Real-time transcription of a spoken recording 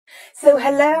So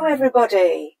hello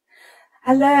everybody.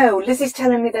 Hello. Lizzie's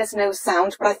telling me there's no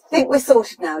sound, but I think we're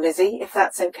sorted now, Lizzie, if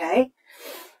that's okay.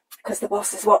 Because the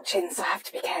boss is watching, so I have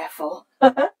to be careful.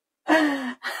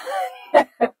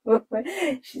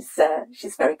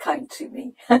 She's very kind to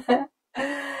me.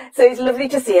 So it's lovely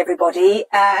to see everybody.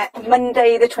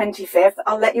 Monday the 25th,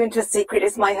 I'll let you into a secret,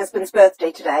 it's my husband's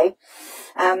birthday today.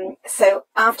 So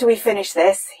after we finish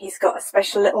this, he's got a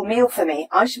special little meal for me.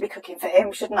 I should be cooking for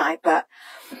him, shouldn't I? But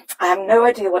I have no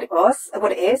idea what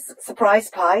it is. Surprise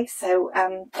pie. So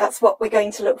that's what we're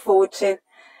going to look forward to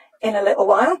in a little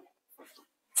while.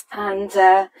 And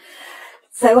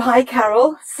so hi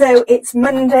Carol. So it's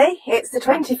Monday, it's the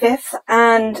 25th,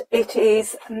 and it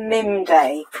is MIM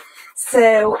Day.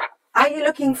 So are you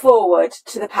looking forward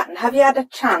to the pattern? Have you had a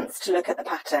chance to look at the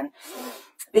pattern?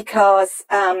 Because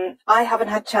I haven't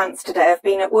had chance today. I've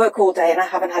been at work all day and I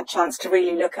haven't had chance to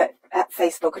really look at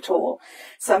Facebook at all.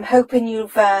 So I'm hoping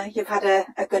you've had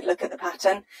a good look at the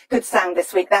pattern. Good sound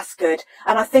this week, that's good.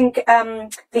 And I think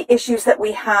the issues that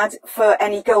we had for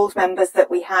any gold members that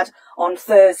we had on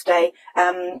Thursday,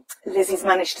 Lizzie's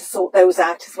managed to sort those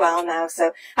out as well now.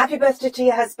 So happy birthday to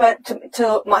your husband,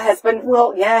 to my husband.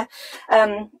 Well, yeah.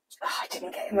 I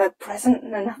didn't get him a present,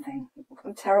 no nothing.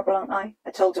 I'm terrible, aren't I?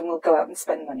 I told him we'll go out and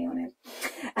spend money on him.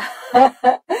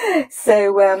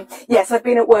 So, yes, I've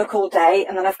been at work all day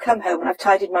and then I've come home and I've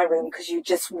tidied my room because you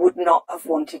just would not have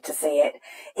wanted to see it.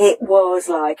 It was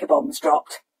like a bomb's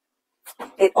dropped.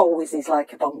 It always is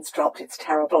like a bomb's dropped. It's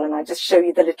terrible. And I just show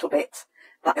you the little bit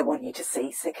that I want you to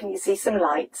see. So can you see some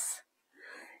lights?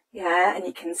 Yeah, and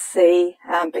you can see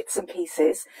bits and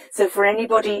pieces. So for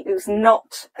anybody who's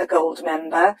not a gold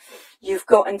member, you've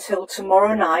got until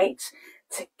tomorrow night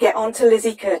to get onto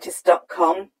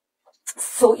lizziecurtis.com,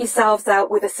 sort yourselves out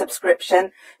with a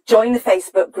subscription, join the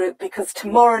Facebook group, because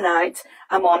tomorrow night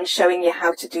I'm on showing you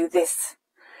how to do this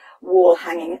wall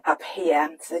hanging up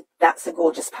here. So that's a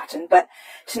gorgeous pattern. But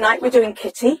tonight we're doing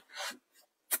Kitty.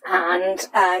 And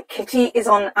Kitty is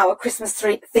on our Christmas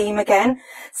theme again.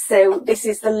 So this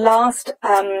is the last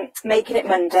Making It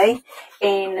Monday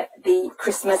in the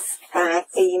Christmas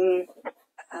theme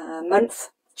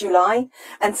month, July.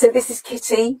 And so this is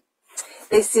Kitty.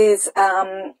 This is,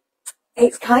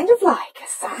 it's kind of like a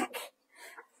sack,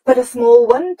 but a small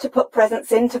one to put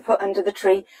presents in, to put under the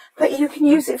tree. But you can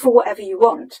use it for whatever you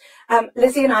want.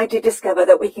 Lizzie and I did discover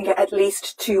that we can get at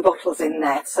least 2 bottles in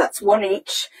there. So that's 1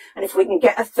 each. And if we can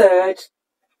get a third,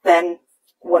 then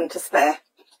 1 to spare.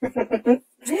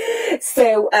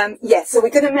 So, yeah, so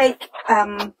we're going to make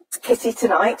Kitty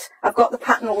tonight. I've got the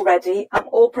pattern all ready. I'm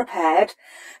all prepared.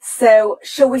 So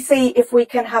shall we see if we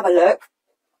can have a look?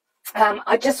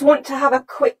 I just want to have a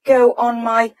quick go on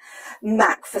my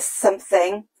Mac for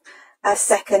something. A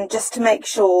second, just to make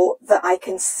sure that I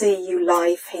can see you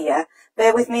live here.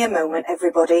 Bear with me a moment,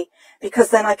 everybody,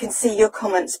 because then I can see your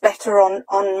comments better on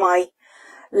my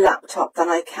laptop than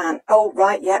I can. Oh,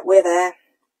 right, yeah, we're there.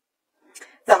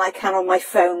 Than I can on my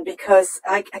phone, because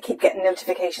I keep getting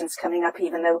notifications coming up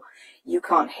even though you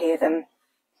can't hear them.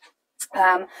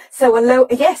 So hello,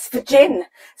 yes, for gin.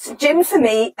 So gin for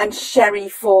me and sherry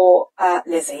for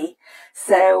Lizzie.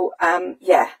 So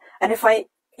yeah, and if I,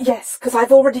 yes, because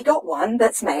I've already got one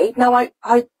that's made. Now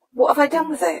what have I done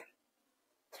with it?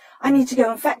 I need to go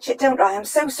and fetch it, don't I? I'm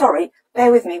so sorry.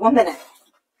 Bear with me 1 minute.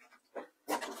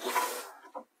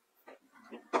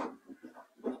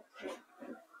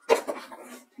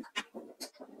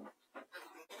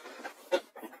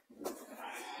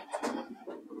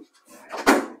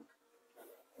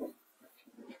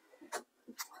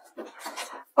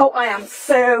 Oh, I am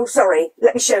so sorry.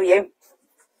 Let me show you.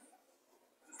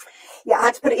 Yeah, I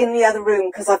had to put it in the other room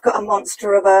because I've got a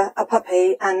monster of a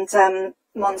puppy and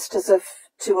monsters of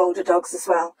 2 older dogs as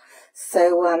well.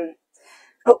 So,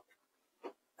 oh,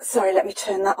 sorry, let me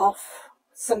turn that off.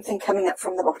 Something coming up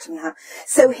from the bottom now.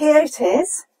 So here it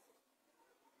is.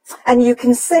 And you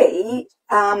can see,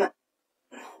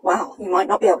 well, you might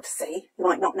not be able to see, you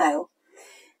might not know,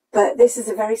 but this is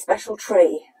a very special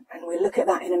tree, and we'll look at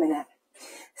that in a minute.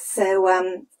 So,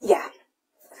 yeah,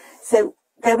 so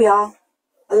there we are.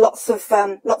 Lots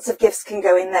of gifts can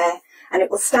go in there, and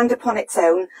it will stand upon its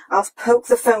own. I'll poke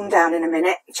the phone down in a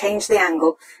minute, change the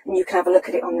angle, and you can have a look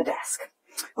at it on the desk.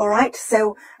 All right,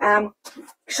 so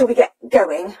shall we get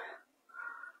going?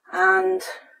 And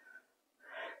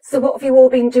so what have you all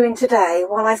been doing today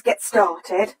while I get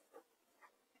started?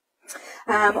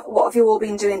 What have you all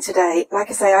been doing today? Like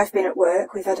I say, I've been at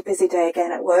work. We've had a busy day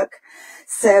again at work.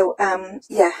 So,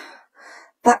 yeah,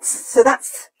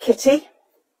 that's Kitty.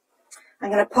 I'm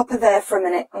going to pop her there for a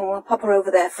minute, or I'll pop her over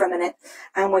there for a minute,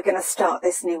 and we're going to start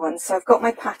this new one. So I've got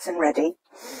my pattern ready.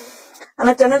 And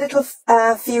I've done a little,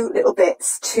 few little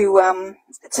bits to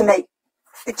make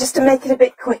it a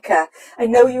bit quicker. I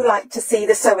know you like to see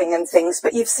the sewing and things,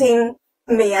 but you've seen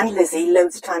me and Lizzie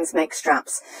loads of times make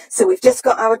straps. So we've just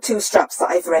got our 2 straps that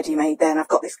I've ready made there, and I've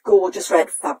got this gorgeous red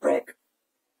fabric,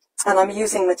 and I'm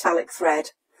using metallic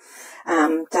thread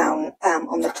down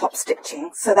on the top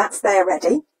stitching. So that's there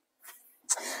ready.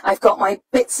 I've got my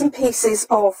bits and pieces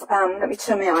of, let me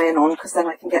turn my iron on because then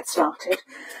I can get started.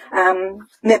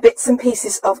 My bits and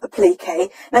pieces of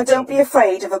applique. Now don't be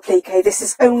afraid of applique, this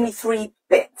is only 3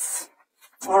 bits.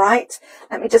 Alright,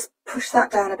 let me just push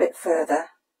that down a bit further.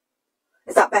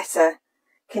 Is that better?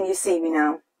 Can you see me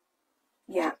now?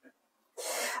 Yeah.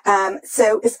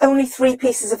 So it's only 3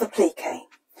 pieces of applique.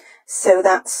 So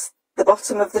that's the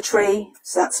bottom of the tree,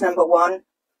 so that's number 1.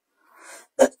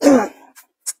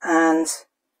 And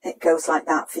it goes like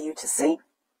that for you to see.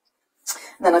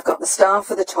 And then I've got the star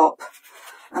for the top,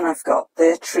 and I've got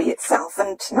the tree itself.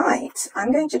 And tonight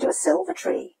I'm going to do a silver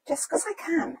tree just because I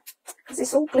can, because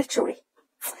it's all glittery.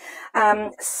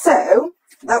 So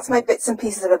that's my bits and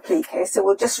pieces of applique. So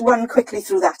we'll just run quickly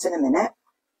through that in a minute.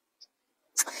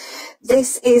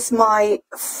 This is my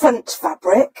front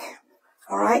fabric.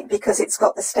 All right, because it's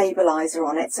got the stabilizer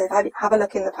on it. So if I have a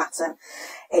look in the pattern,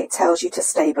 it tells you to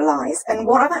stabilize. And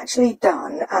what I've actually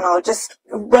done, and I'll just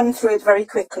run through it very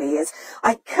quickly, is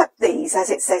I cut these, as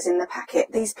it says in the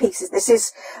packet, these pieces. This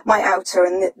is my outer,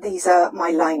 and these are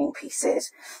my lining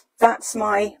pieces. That's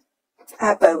my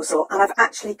bosal, and I've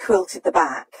actually quilted the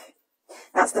back.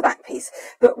 That's the back piece.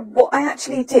 But what I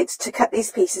actually did to cut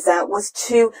these pieces out was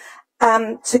to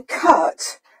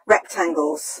cut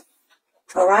rectangles.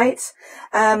 All right,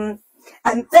 and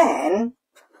then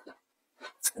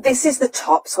this is the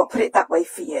top, so I'll put it that way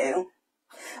for you.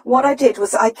 What I did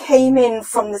was I came in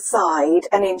from the side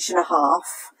 1.5 inches,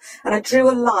 and I drew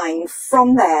a line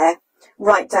from there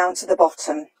right down to the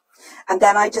bottom, and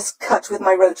then I just cut with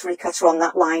my rotary cutter on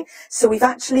that line. So we've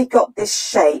actually got this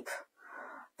shape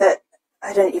that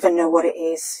I don't even know what it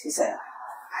is. I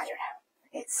don't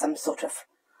know, it's some sort of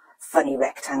funny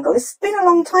rectangle. It's been a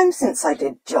long time since I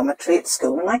did geometry at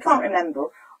school, and I can't remember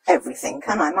everything,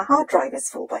 can I? My hard drive is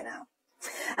full by now.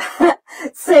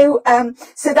 So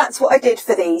that's what I did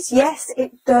for these. Yes,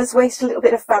 it does waste a little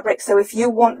bit of fabric, so if you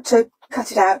want to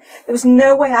cut it out, there was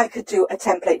no way I could do a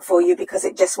template for you because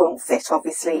it just won't fit,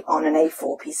 obviously, on an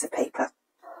A4 piece of paper.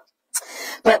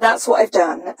 But that's what I've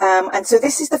done. And so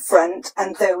this is the front,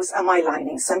 and those are my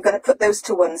linings. So I'm going to put those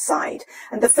to one side.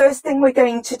 And the first thing we're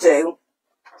going to do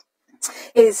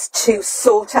is to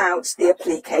sort out the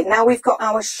applique. Now we've got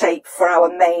our shape for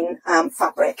our main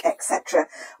fabric, etc.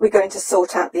 We're going to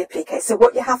sort out the applique. So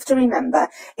what you have to remember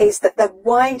is that the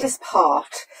widest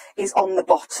part is on the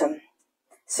bottom.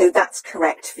 So that's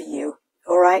correct for you.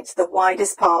 All right, the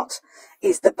widest part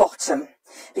is the bottom,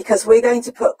 because we're going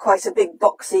to put quite a big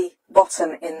boxy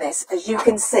bottom in this. As you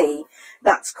can see,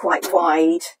 that's quite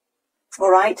wide. All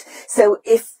right, so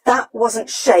if that wasn't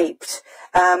shaped,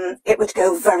 it would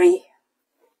go very,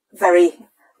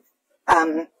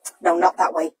 no, not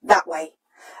that way, that way,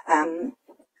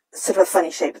 sort of a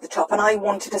funny shape at the top, and I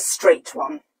wanted a straight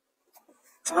one.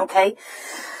 Okay,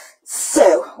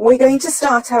 so we're going to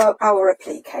start our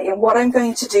applique, and what I'm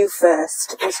going to do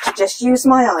first is to just use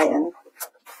my iron.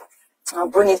 I'll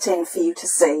bring it in for you to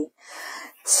see,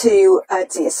 to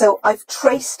adhere. So I've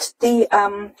traced the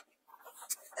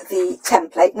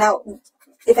template. Now,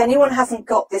 if anyone hasn't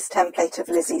got this template of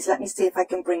Lizzie's, let me see if I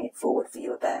can bring it forward for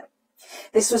you a bit.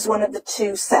 This was one of the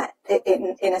 2 set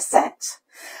in a set.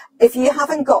 If you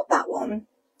haven't got that one,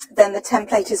 then the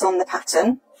template is on the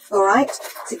pattern. All right,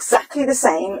 it's exactly the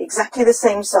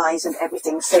same size and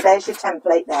everything. So there's your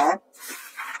template there,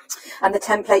 and the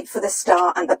template for the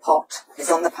star and the pot is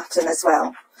on the pattern as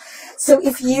well. So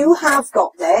if you have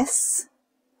got this,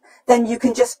 then you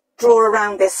can just draw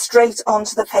around this straight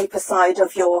onto the paper side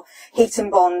of your heat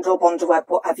and bond or Bond-O-Web,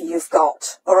 whatever you've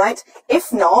got. All right,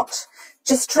 if not,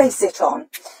 just trace it on.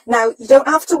 Now, you don't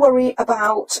have to worry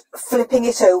about flipping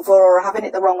it over or having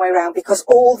it the wrong way around, because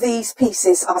all these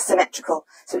pieces are symmetrical,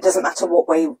 so it doesn't matter what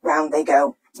way round they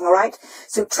go. All right,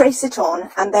 so trace it on,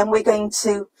 and then we're going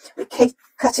to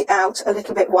cut it out a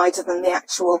little bit wider than the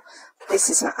actual. This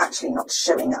is actually not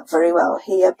showing up very well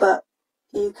here, but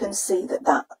you can see that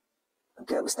that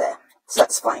goes there, so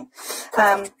that's fine.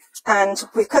 And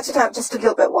we've cut it out just a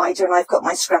little bit wider, and I've got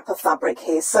my scrap of fabric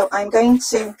here, so I'm going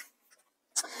to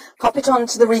pop it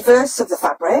onto the reverse of the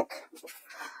fabric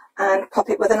and pop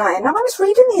it with an iron. Now, I was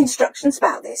reading the instructions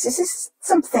about this. This is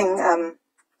something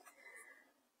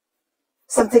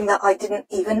something that I didn't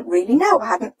even really know, I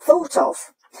hadn't thought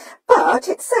of. But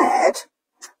it said,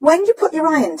 when you put your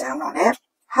iron down on it,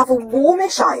 have a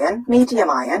warmish iron, medium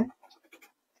iron,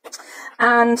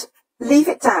 and leave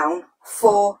it down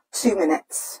for 2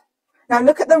 minutes. Now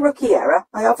look at the rookie error.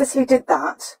 I obviously did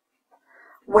that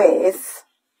with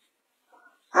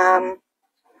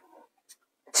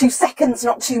 2 seconds,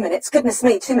 not 2 minutes. Goodness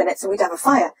me, 2 minutes and we'd have a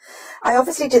fire. I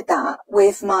obviously did that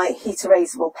with my heat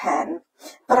erasable pen,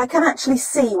 but I can actually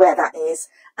see where that is.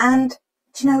 And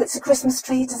do you know, it's a Christmas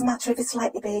tree. It doesn't matter if it's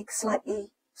slightly big,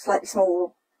 slightly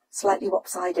small, slightly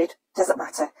lopsided. Doesn't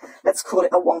matter. Let's call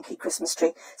it a wonky Christmas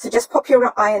tree. So just pop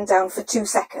your iron down for 2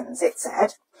 seconds, it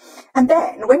said. And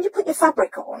then when you put your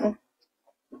fabric on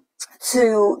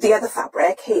to the other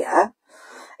fabric here,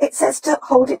 it says to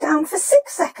hold it down for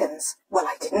 6 seconds. Well,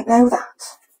 I didn't know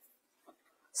that.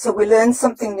 So we learn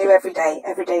something new every day.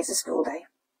 Every day is a school day.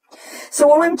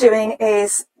 So all I'm doing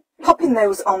is popping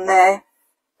those on there,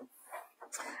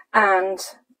 and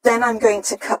then I'm going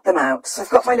to cut them out. So I've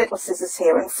got my little scissors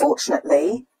here.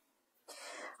 Unfortunately,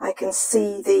 I can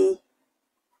see the,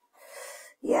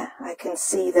 I can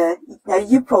see the, now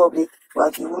you probably,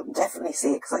 well, you wouldn't definitely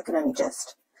see it because I can only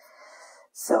just.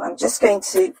 So I'm just going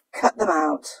to cut them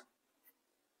out.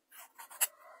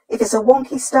 If it's a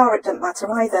wonky star, it doesn't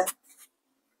matter either.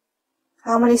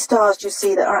 How many stars do you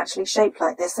see that are actually shaped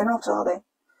like this? They're not, are they?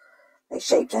 They're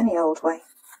shaped any old way.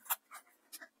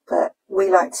 But we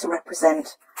like to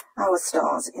represent our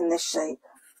stars in this shape.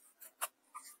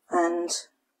 And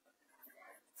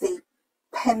the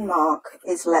pen mark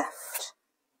is left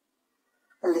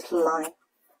a little line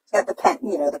at the pen,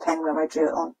 you know, the pen where I drew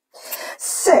it on.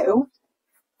 So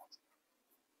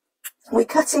we're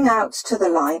cutting out to the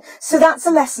line. So that's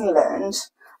a lesson learned.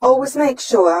 Always make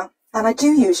sure, and I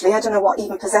do usually, I don't know what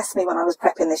even possessed me when I was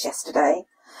prepping this yesterday,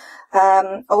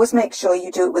 always make sure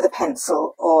you do it with a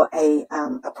pencil or a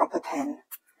proper pen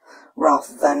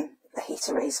rather than a heat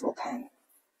erasable pen.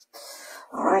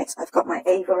 All right, I've got my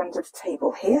Ava under the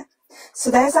table here. So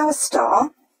there's our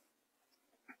star.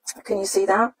 Can you see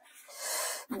that?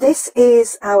 This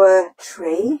is our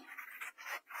tree.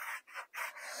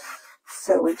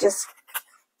 So we just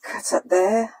cut up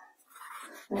there.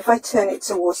 And if I turn it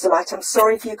towards the light, I'm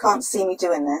sorry if you can't see me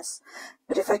doing this,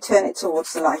 but if I turn it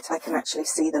towards the light, I can actually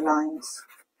see the lines.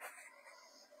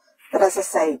 But as I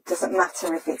say, it doesn't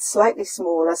matter if it's slightly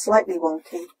smaller, slightly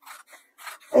wonky.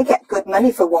 They get good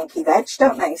money for wonky veg,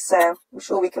 don't they? So I'm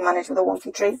sure we can manage with a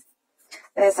wonky tree.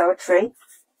 There's our tree.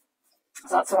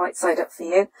 So that's the right side up for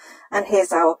you. And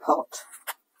here's our pot.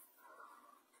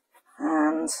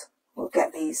 And we'll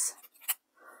get these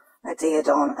adhered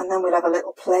on, and then we'll have a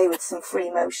little play with some free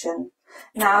motion.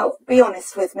 Now, be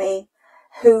honest with me,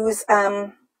 who's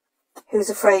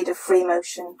afraid of free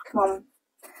motion? Come on,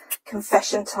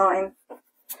 confession time.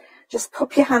 Just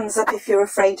pop your hands up if you're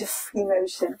afraid of free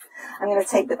motion. I'm going to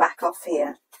take the back off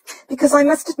here, because I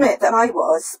must admit that I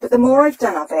was, but the more I've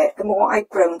done of it, the more I've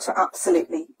grown to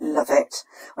absolutely love it.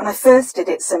 When I first did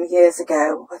it some years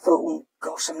ago, I thought, oh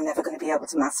gosh, I'm never going to be able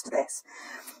to master this.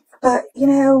 But, you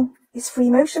know, it's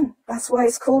free motion. That's why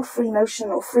it's called free motion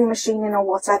or free machining or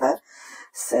whatever.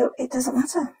 So it doesn't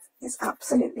matter. It's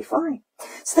absolutely fine.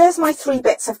 So there's my 3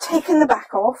 bits. I've taken the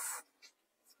back off.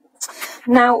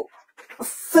 Now,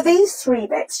 for these 3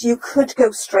 bits, you could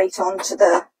go straight onto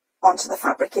the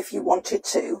fabric if you wanted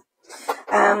to.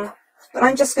 But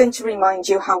I'm just going to remind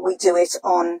you how we do it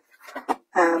on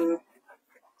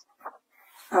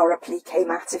our applique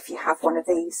mat if you have one of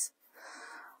these.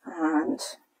 And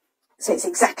so it's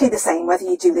exactly the same whether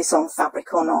you do this on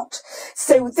fabric or not.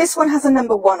 So this one has a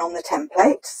number 1 on the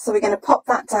template. So we're going to pop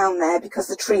that down there because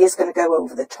the tree is going to go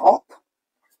over the top.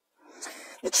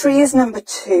 The tree is number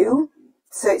 2.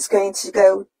 So it's going to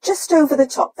go just over the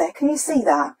top there. Can you see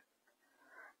that?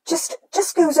 Just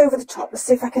goes over the top. Let's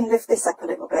see if I can lift this up a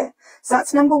little bit. So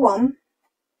that's number 1.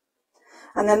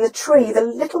 And then the tree, the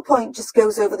little point just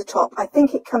goes over the top. I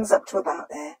think it comes up to about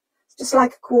there. It's just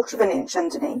like 1/4 of an inch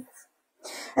underneath.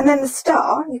 And then the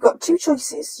star, you've got 2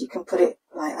 choices. You can put it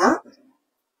like that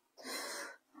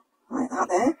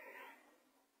there.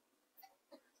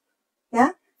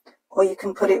 Yeah? Or you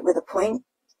can put it with a point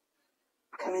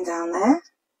coming down there.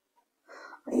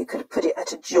 Or you could put it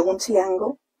at a jaunty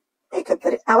angle. You could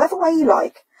put it however way you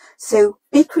like. So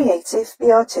be creative,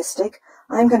 be artistic.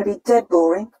 I'm going to be dead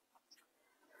boring.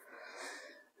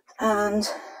 And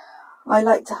I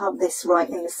like to have this right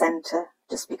in the centre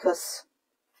just because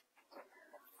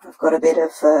I've got a bit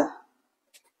of a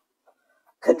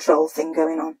control thing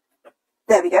going on.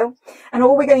 There we go. And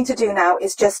all we're going to do now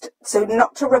is just, so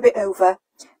not to rub it over,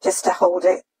 just to hold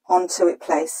it onto its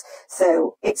place.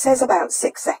 So it says about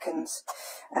 6 seconds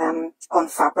on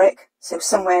fabric. So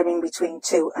somewhere in between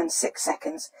 2 and 6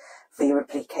 seconds for your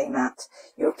applique mat.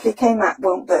 Your applique mat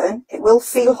won't burn. It will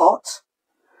feel hot,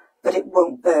 but it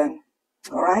won't burn.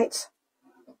 All right.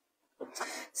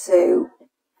 So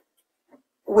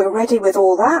we're ready with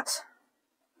all that.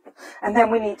 And then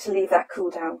we need to leave that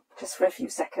cool down just for a few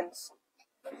seconds.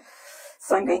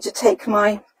 So I'm going to take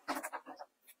my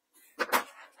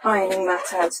ironing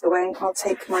mat out of the way. I'll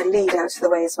take my lead out of the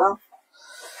way as well.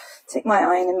 Take my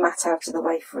ironing mat out of the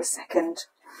way for a second.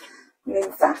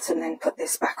 Move that and then put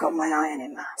this back on my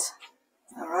ironing mat.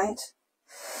 All right.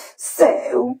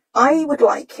 So I would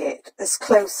like it as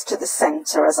close to the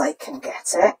centre as I can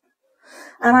get it.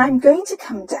 And I'm going to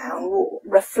come down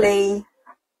roughly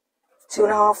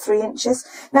 2.5, 3 inches.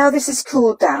 Now this is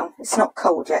cooled down. It's not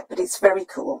cold yet, but it's very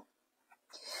cool.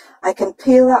 I can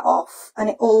peel that off and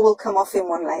it all will come off in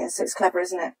one layer. So it's clever,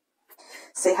 isn't it?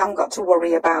 So you haven't got to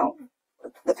worry about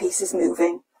the pieces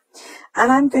moving.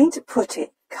 And I'm going to put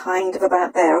it kind of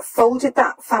about there. I've folded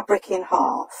that fabric in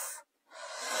half.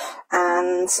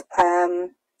 And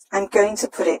I'm going to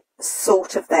put it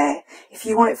sort of there. If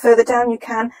you want it further down, you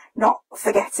can, not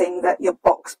forgetting that your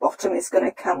box bottom is going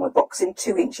to come with boxing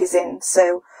 2 inches in.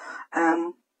 So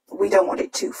we don't want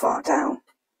it too far down.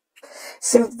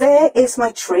 So there is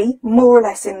my tree, more or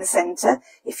less in the centre.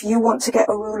 If you want to get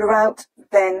a ruler out,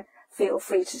 then feel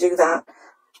free to do that.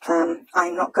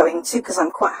 I'm not going to, because I'm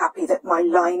quite happy that my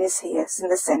line is here, it's in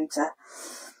the centre.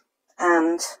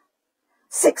 And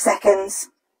 6 seconds,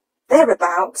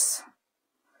 thereabouts,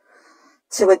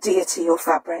 to adhere to your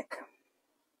fabric.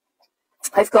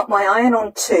 I've got my iron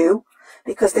on 2,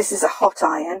 because this is a hot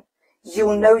iron.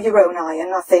 You'll know your own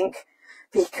iron, I think,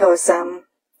 because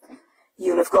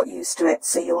you'll have got used to it,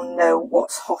 so you'll know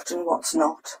what's hot and what's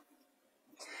not.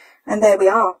 And there we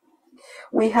are.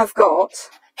 We have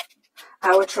got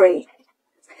our tree.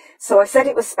 So I said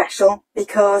it was special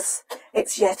because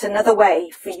it's yet another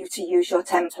way for you to use your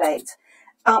template.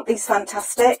 Aren't these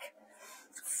fantastic?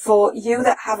 For you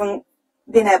that haven't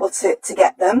been able to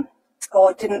get them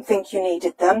or didn't think you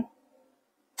needed them,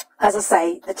 as I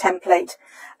say, the template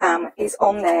is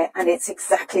on there and it's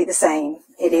exactly the same.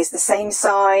 It is the same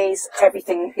size,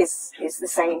 everything is the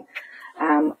same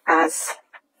as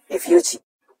if you were to...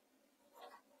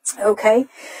 Okay,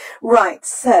 right,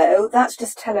 so that's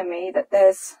just telling me that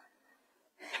there's...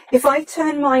 If I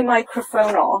turn my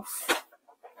microphone off,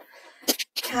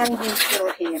 can you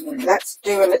still hear me? Let's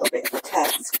do a little bit of a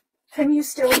test. Can you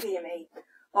still hear me,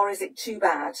 or is it too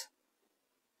bad?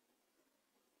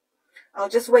 I'll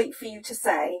just wait for you to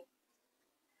say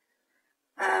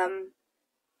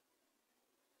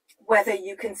whether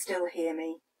you can still hear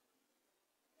me.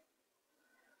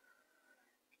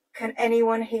 Can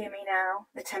anyone hear me now?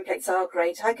 The templates are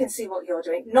great. I can see what you're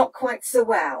doing. Not quite so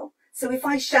well. So if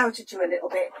I shout at you a little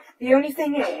bit, the only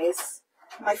thing is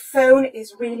my phone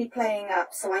is really playing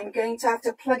up, so I'm going to have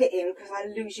to plug it in because I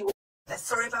lose you.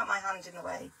 Sorry about my hand in the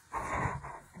way.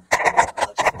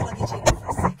 I'll just plug it in for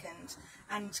a second.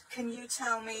 And can you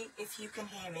tell me if you can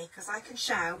hear me? Because I can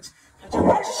shout, but I don't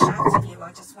want to shout at you.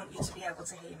 I just want you to be able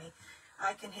to hear me.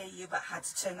 I can hear you, but had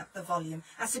to turn up the volume.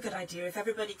 That's a good idea. If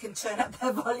everybody can turn up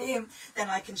their volume, then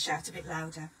I can shout a bit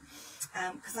louder.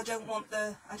 Because I don't want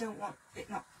it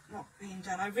not being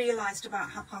done. I realised about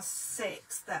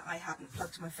 6:30 that I hadn't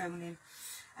plugged my phone in.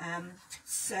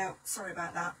 So sorry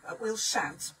about that. But we'll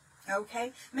shout.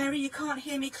 Okay, Mary, you can't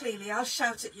hear me clearly. I'll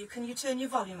shout at you. Can you turn your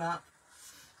volume up?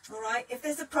 All right. If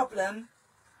there's a problem,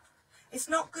 it's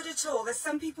not good at all. There's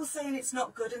some people saying it's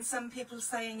not good and some people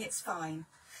saying it's fine.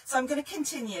 So I'm going to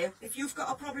continue. If you've got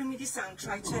a problem with your sound,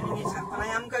 try turning it up. But I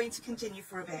am going to continue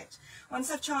for a bit. Once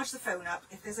I've charged the phone up,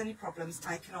 if there's any problems,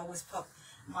 I can always put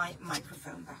my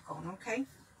microphone back on, okay?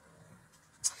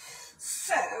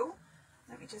 So,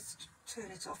 let me just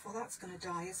turn it off. Well, that's going to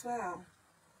die as well.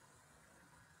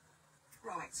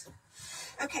 Right.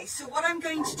 Okay, so what I'm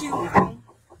going to do now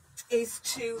is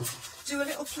to do a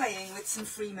little playing with some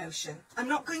free motion. I'm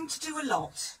not going to do a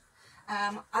lot.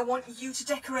 I want you to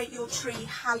decorate your tree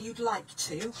how you'd like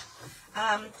to,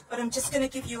 but I'm just going to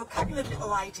give you a couple of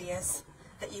little ideas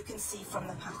that you can see from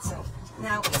the pattern.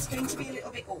 Now, it's going to be a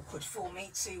little bit awkward for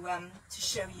me to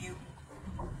show you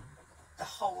the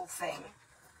whole thing.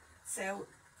 So,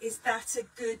 is that a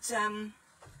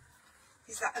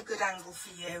good angle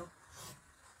for you?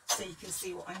 So you can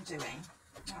see what I'm doing.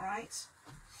 All right.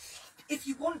 If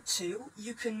you want to,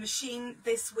 you can machine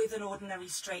this with an ordinary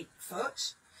straight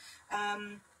foot.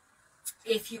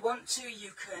 If you want to,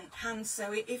 you can hand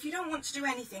sew it. If you don't want to do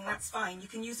anything, that's fine. You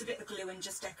can use a bit of glue and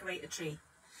just decorate a tree.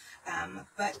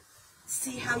 But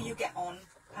see how you get on.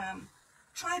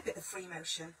 Try a bit of free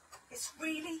motion. It's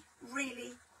really,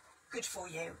 really good for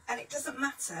you. And it doesn't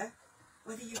matter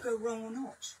whether you go wrong or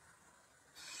not.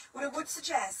 What I would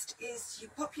suggest is you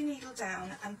pop your needle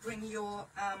down and bring your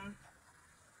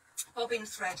bobbin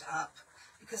thread up,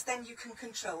 because then you can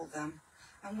control them,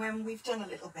 and when we've done a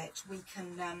little bit we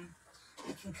can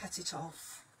cut it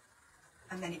off,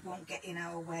 and then it won't get in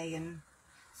our way and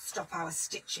stop our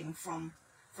stitching from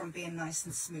being nice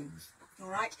and smooth. All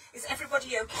right, is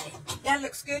everybody okay? Yeah,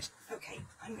 looks good. Okay,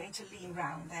 I'm going to lean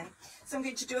round then. So I'm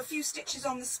going to do a few stitches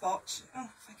on the spot. Oh,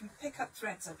 if I can pick up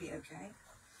threads, I'll be okay.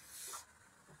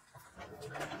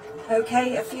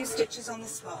 Okay, a few stitches on the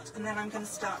spot, and then I'm going to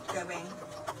start going.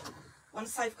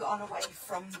 Once I've gotten away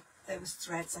from those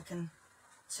threads, I can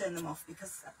turn them off,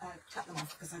 because cut them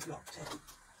off, because I've locked it.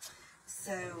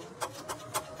 So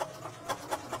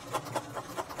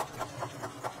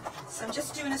I'm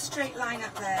just doing a straight line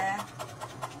up there.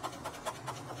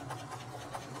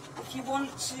 If you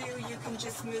want to, you can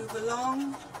just move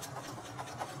along.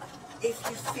 If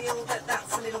you feel that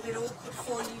that's a little bit awkward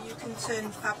for you, you can turn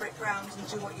fabric round and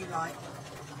do what you like.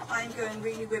 I'm going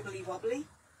really wibbly wobbly,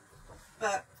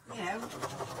 but you know,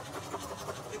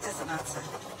 it doesn't matter.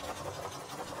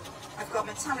 I've got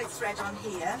metallic thread on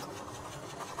here,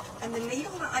 and the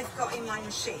needle that I've got in my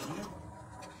machine,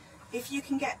 if you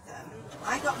can get them,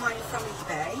 I got mine from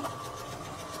eBay.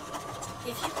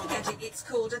 If you can get it, it's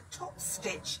called a top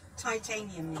stitch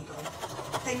titanium needle.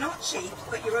 They're not cheap,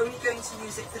 but you're only going to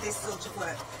use it for this sort of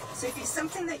work. So if it's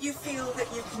something that you feel that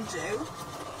you can do,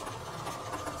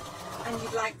 and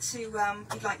you'd like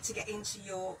to get into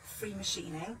your free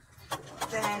machining,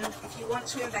 then if you want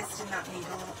to invest in that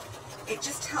needle, it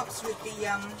just helps with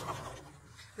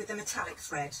the metallic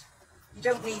thread. You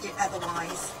don't need it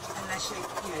otherwise, unless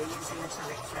you're using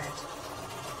metallic thread.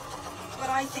 But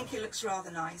I think it looks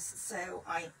rather nice, so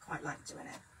I quite like doing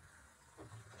it.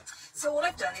 So all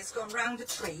I've done is gone round a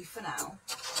tree for now.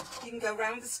 You can go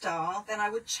round the star, then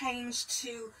I would change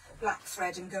to black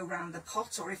thread and go round the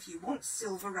pot, or if you want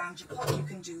silver round your pot, you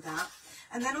can do that.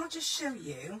 And then I'll just show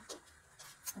you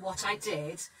what I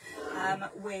did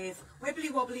with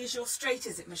Wibbly Wobbly. Is your straight,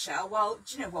 is it, Michelle? Well,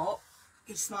 do you know what?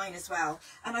 It's mine as well,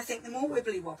 and I think the more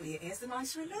wibbly wobbly it is, the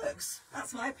nicer it looks.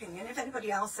 That's my opinion. If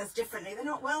anybody else says differently, they're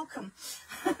not welcome.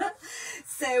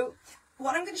 So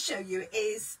what I'm going to show you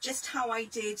is just how I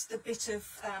did the bit of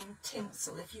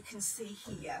tinsel. If you can see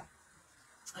here,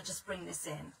 I'll just bring this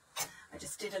in. I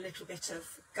just did a little bit of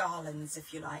garlands,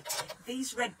 if you like.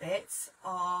 These red bits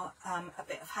are a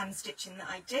bit of hand stitching that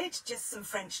I did, just some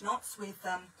French knots with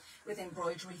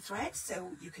embroidery thread.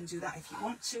 So you can do that if you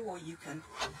want to, or you can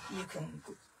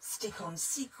stick on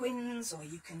sequins, or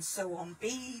you can sew on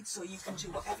beads, or you can do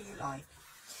whatever you like.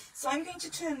 So I'm going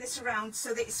to turn this around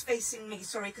so that it's facing me,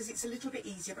 sorry, because it's a little bit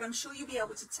easier, but I'm sure you'll be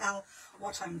able to tell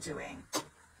what I'm doing.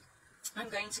 I'm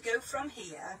going to go from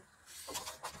here.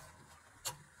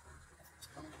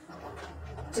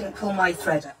 Didn't pull my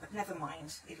thread up, but never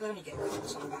mind. It'll only get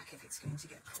caught on the back if it's going to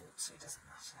get caught, so it doesn't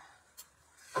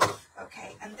matter.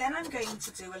 Okay, and then I'm going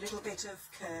to do a little bit of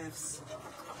curves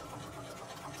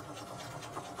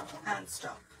and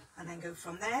stop, and then go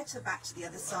from there to back to the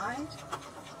other side.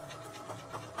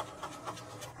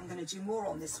 I'm going to do more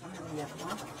on this one than the other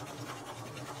one.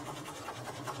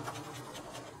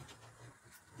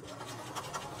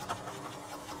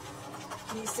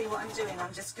 Can you see what I'm doing?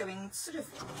 I'm just going sort of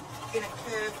in a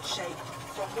curved shape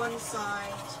from one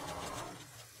side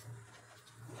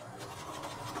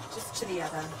just to the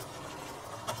other.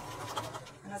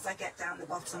 And as I get down the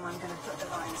bottom, I'm going to put the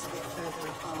lines a bit further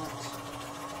apart.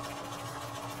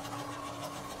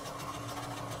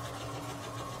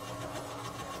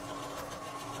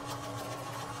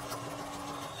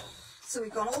 So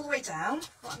we've gone all the way down.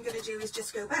 What I'm going to do is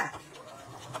just go back.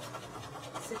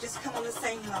 So just come on the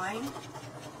same line.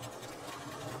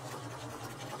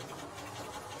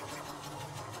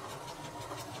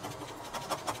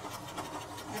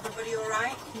 Everybody all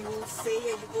right? Can you all see? Are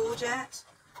you bored yet?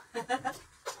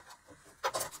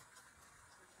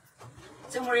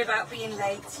 Don't worry about being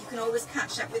late. You can always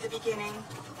catch up with the beginning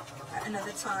at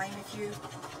another time if you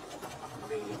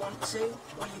really want to,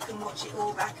 or you can watch it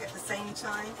all back at the same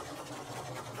time.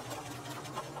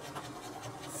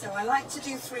 So I like to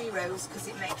do 3 rows because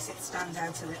it makes it stand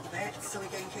out a little bit. So we're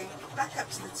going back up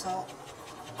to the top,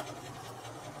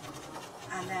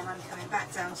 and then I'm coming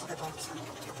back down to the bottom.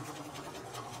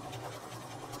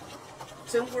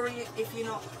 Don't worry if you're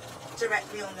not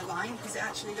directly on the line, because it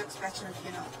actually looks better if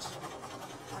you're not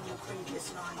on your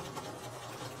previous line.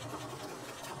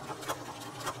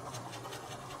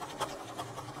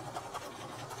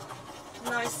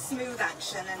 Nice smooth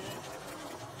action, and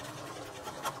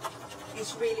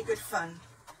it's really good fun,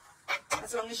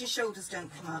 as long as your shoulders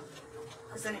don't come up,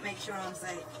 because then it makes your arms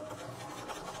ache.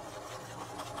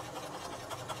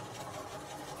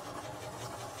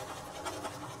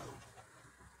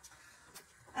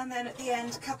 And then at the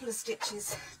end, a couple of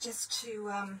stitches just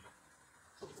to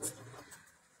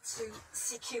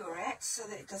secure it so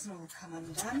that it doesn't all come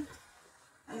undone.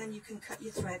 And then you can cut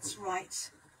your threads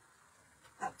right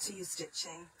up to your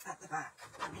stitching at the back.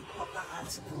 Let me pop that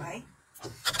out of the way.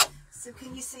 So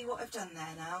can you see what I've done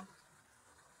there now?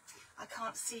 I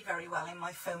can't see very well in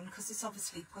my phone because it's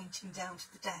obviously pointing down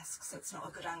to the desk, so it's not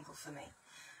a good angle for me.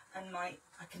 And I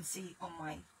can see on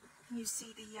my, can you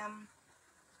see the,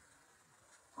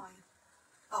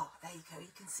 oh, there you go,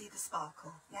 you can see the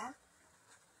sparkle, yeah?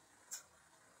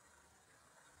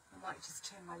 I might just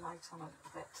turn my light on a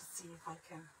little bit to see if I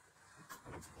can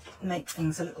make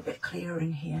things a little bit clearer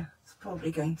in here. It's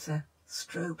probably going to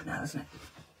strobe now, isn't it?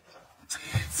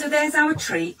 So there's our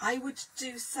tree. I would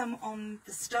do some on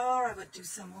the star, I would do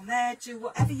some on there, do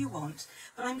whatever you want,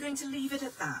 but I'm going to leave it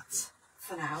at that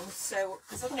for now, so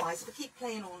because otherwise if I keep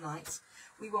playing all night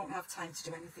we won't have time to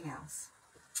do anything else.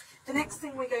 The next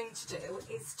thing we're going to do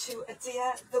is to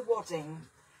adhere the wadding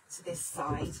to this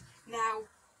side. Now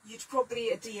you'd probably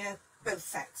adhere both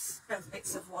sets, both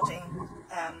bits of wadding,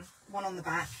 one on the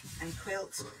back and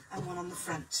quilt and one on the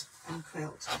front and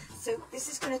quilt. So this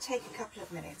is going to take a couple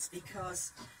of minutes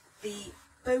because the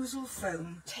bosal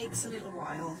foam takes a little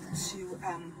while to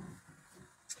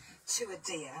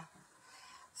adhere.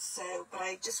 So, but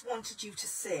I just wanted you to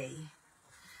see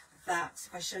that,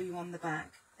 if I show you on the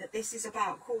back, that this is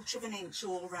about 1/4 inch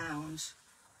all round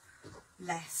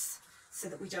less, so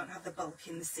that we don't have the bulk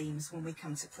in the seams when we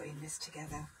come to putting this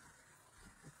together.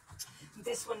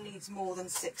 This one needs more than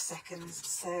 6 seconds,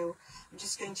 so I'm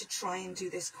just going to try and do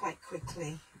this quite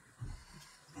quickly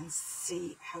and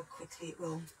see how quickly it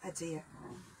will adhere.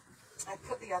 I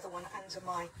put the other one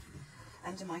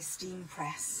under my steam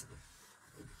press,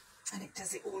 and it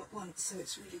does it all at once, so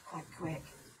it's really quite quick.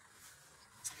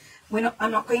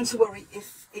 I'm not going to worry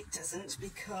if it doesn't,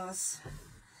 because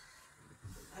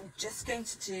I'm just going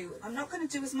to do, I'm not going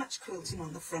to do as much quilting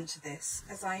on the front of this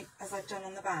as I've done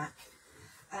on the back.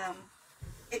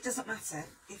 It doesn't matter.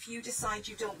 If you decide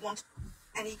you don't want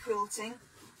any quilting,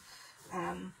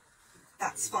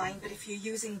 that's fine, but if you're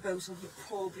using bosal you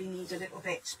probably need a little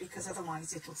bit, because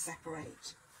otherwise it'll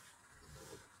separate.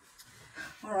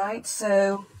 Alright,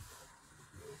 so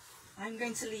I'm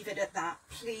going to leave it at that.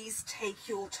 Please take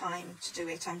your time to do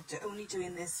it. I'm only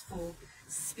doing this for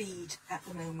speed at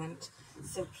the moment,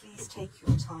 so please take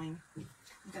your time.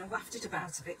 I'm going to waft it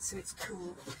about a bit so it's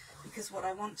cool, because what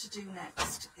I want to do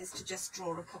next is to just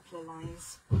draw a couple of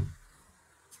lines.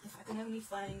 If I can only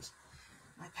find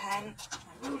my pen,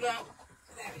 my ruler,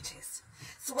 there it is.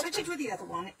 So what I did with the other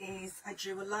one is I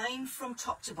drew a line from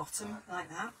top to bottom like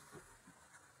that.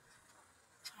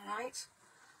 Alright,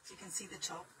 so you can see the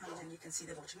top and then you can see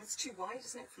the bottom. It's too wide,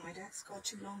 isn't it, for my desk, or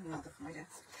too long rather for my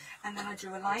desk. And then I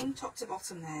drew a line top to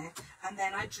bottom there, and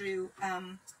then I drew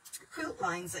quilt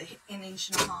lines at 1.5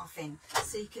 inches in.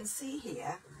 So you can see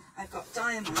here I've got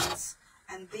diamonds,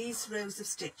 and these rows of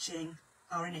stitching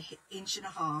are in 1.5 inches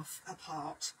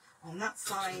apart on that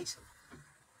side,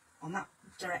 on that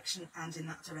direction and in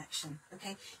that direction.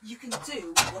 Okay, you can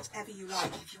do whatever you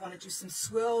like. If you want to do some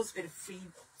swirls, a bit of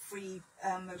free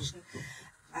motion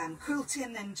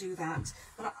quilting, then do that.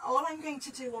 But all I'm going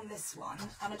to do on this one,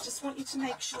 and I just want you to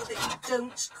make sure that you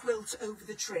don't quilt over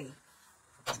the tree.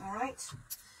 Alright,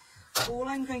 all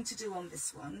I'm going to do on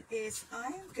this one is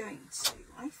I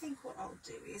think what I'll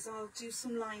do is I'll do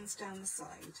some lines down the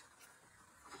side.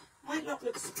 Might not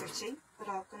look so pretty, but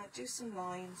I'm going to do some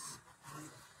lines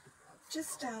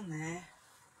just down there,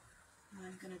 and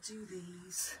I'm going to do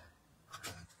these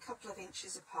a couple of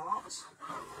inches apart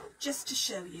just to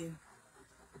show you.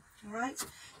 Alright,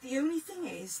 the only thing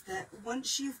is that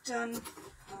once you've done,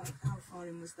 how far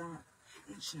in was that?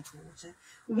 1.25 inches.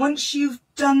 Once you've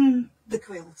done the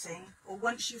quilting, or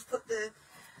once you've put the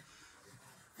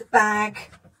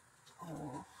bag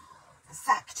or the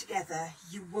sack together,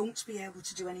 you won't be able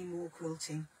to do any more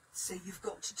quilting. So you've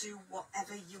got to do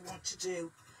whatever you want to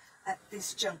do at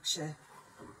this juncture.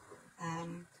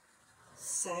 And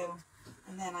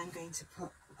then I'm going to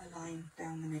put a line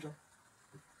down the middle.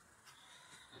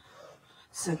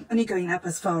 So only going up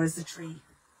as far as the tree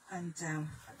and down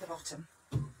at the bottom.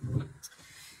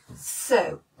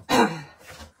 So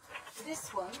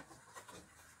this one,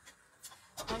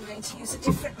 I'm going to use a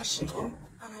different machine,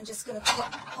 and I'm just going to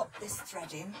pop this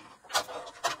thread in,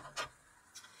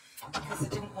 because I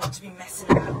didn't want to be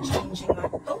messing about changing my,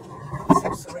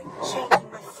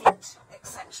 changing my feet,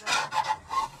 etc.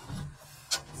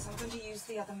 So I'm going to use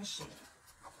the other machine.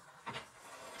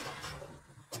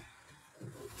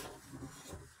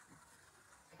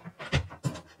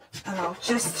 And I'll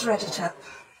just thread it up.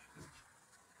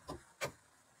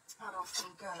 and off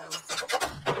you go.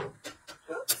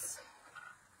 Oops.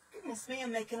 Goodness me,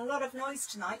 I'm making a lot of noise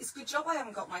tonight. It's a good job I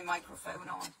haven't got my microphone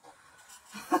on.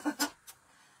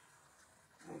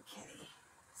 Okay,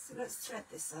 so let's thread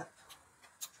this up.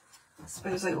 I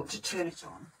suppose I ought to turn it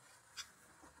on.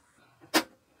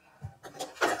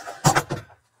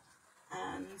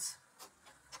 And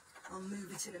I'll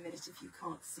move it in a minute if you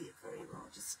can't see it very well.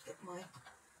 Just get my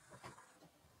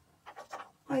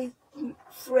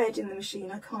thread in the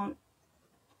machine. I can't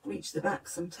reach the back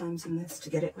sometimes in this to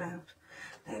get it round.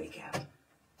 There we go.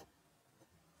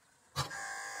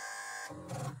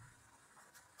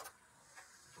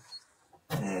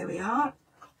 There we are.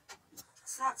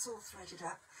 So that's all threaded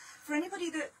up. For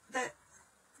anybody that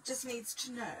just needs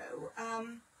to know,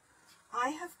 I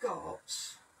have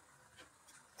got,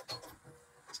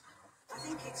 I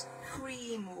think it's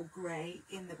cream or grey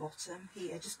in the bottom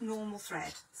here, just normal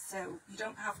thread. So you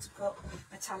don't have to put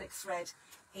metallic thread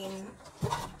in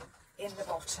the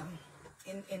bottom,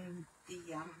 in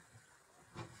the, I'll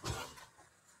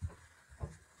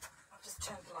just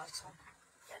turn the light on.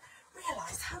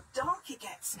 Realise how dark it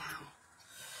gets now.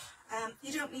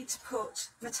 You don't need to put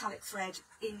metallic thread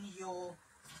in your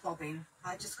bobbin.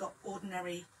 I just got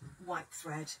ordinary white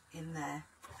thread in there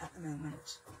at the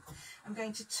moment. I'm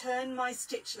going to turn my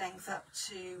stitch length up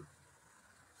to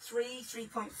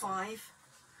 3.5.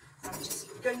 I'm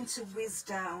just going to whiz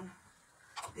down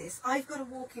this. I've got a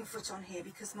walking foot on here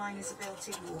because mine is a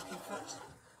built-in walking foot.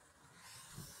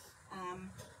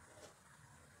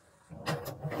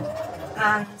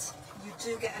 And you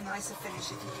do get a nicer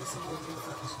finish if you use a walking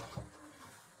foot.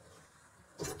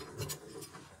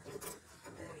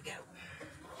 There we go.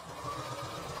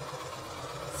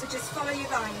 So just follow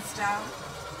your lines down.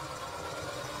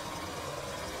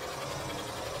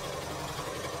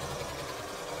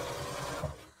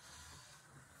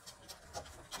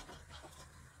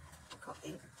 Got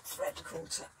the thread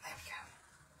caught up. There we go.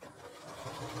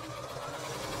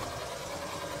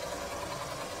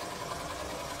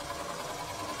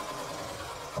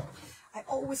 I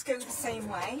always go the same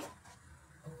way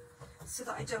so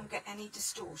that I don't get any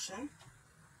distortion.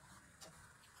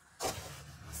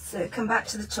 So come back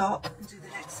to the top and do the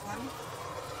next one.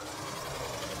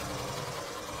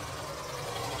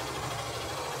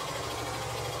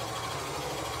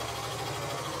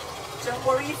 Don't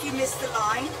worry if you miss the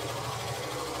line.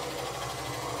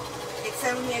 It's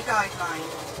only a guideline.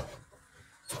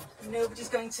 Nobody's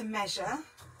going to measure.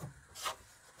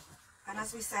 And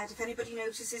as we said, if anybody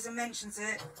notices and mentions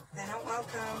it, they're not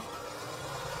welcome.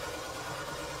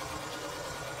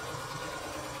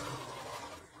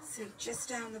 So just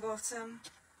down the bottom,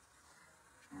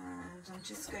 and I'm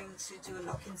just going to do a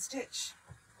lock-in stitch,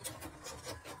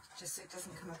 just so it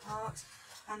doesn't come apart,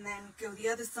 and then go the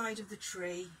other side of the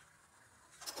tree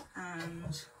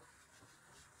and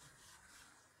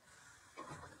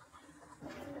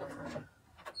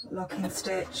lock-in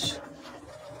stitch.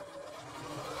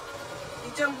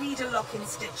 You don't need a lock-in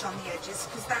stitch on the edges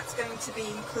because that's going to be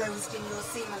enclosed in your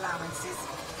seam allowances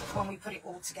when we put it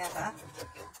all together.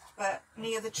 But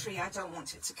near the tree I don't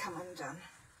want it to come undone.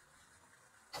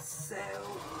 So,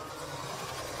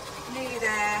 nearly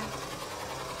there.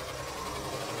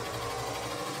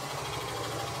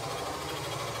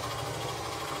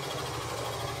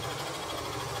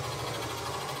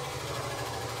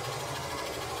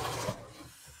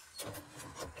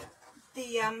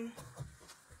 The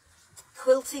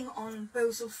quilting on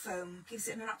bosal foam gives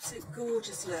it an absolute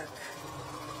gorgeous look.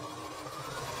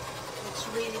 It's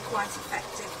really quite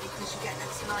effective because you get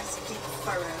those nice deep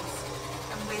furrows,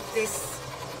 and with this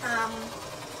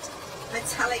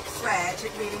metallic thread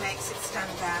it really makes it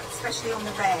stand out, especially on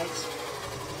the red.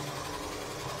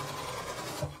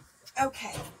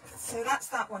 Okay, so that's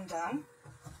that one done.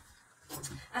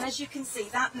 And as you can see,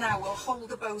 that now will hold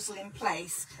the bosal in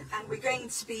place, and we're going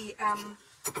to be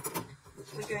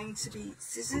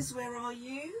scissors, where are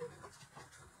you?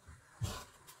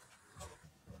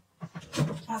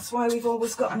 That's why we've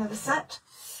always got another set.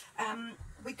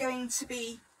 We're going to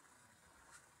be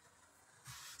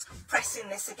pressing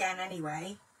this again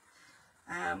anyway,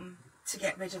 to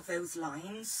get rid of those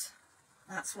lines.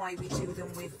 That's why we do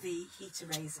them with the heat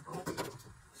erasable.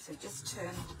 So just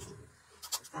turn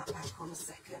that back on a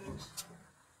second.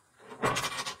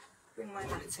 Bring my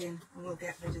mat in and we'll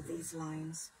get rid of these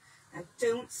lines. Now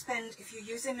don't spend, if you're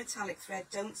using metallic thread,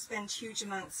 don't spend huge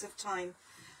amounts of time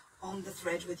on the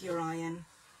thread with your iron,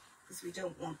 because we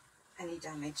don't want any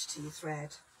damage to your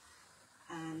thread.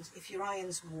 And if your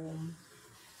iron's warm,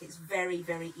 it's very,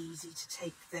 very easy to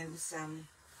take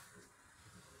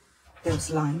those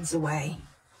lines away.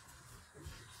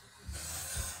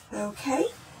 Okay,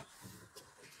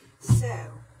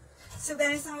 So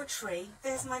there's our tree.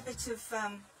 There's my bit of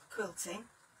quilting.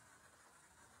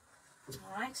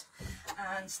 All right,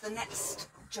 and the next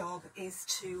job is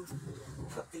to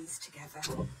put these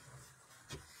together.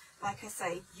 Like I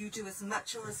say, you do as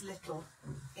much or as little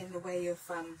in the way of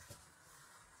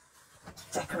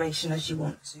decoration as you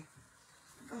want to.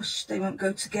 Gosh, they won't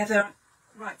go together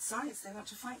right sides, they want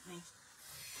to fight me.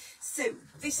 So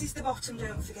this is the bottom,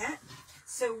 don't forget.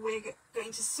 So we're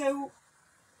going to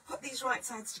put these right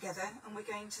sides together, and we're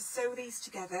going to sew these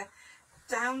together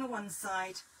down the one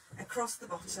side, across the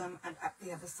bottom and up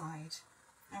the other side.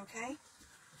 Okay,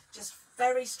 just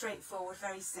very straightforward,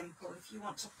 very simple. If you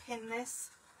want to pin this,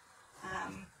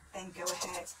 then go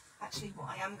ahead. Actually, what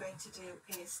I am going to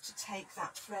do is to take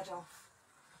that thread off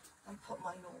and put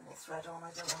my normal thread on.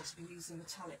 I don't want to be using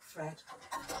metallic thread.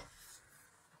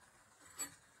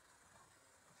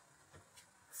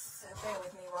 So bear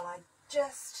with me while I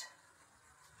just...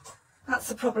 That's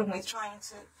the problem with trying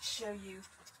to show you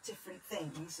different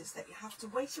things, is that you have to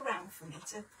wait around for me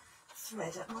to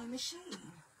thread up my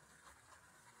machine.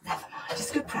 Never mind,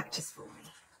 it's good practice for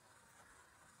me.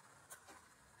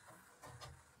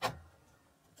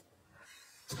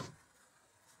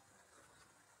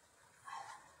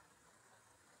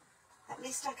 At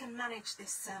least I can manage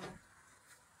this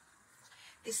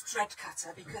this thread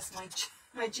cutter, because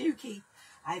my Juki,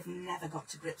 I've never got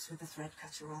to grips with the thread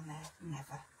cutter on there,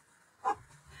 never.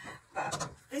 But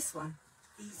this one,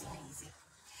 easy peasy.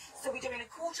 So we're doing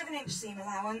 1/4 inch seam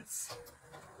allowance,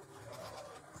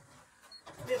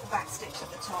 little back stitch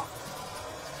at the top,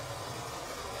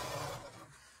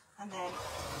 and then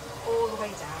all the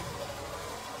way down.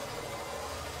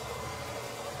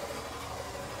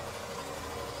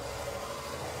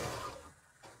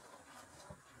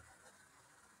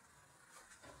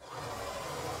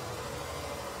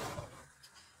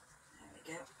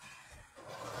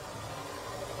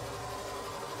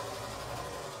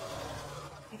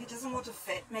 Doesn't want to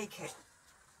fit, make it.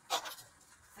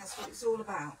 That's what it's all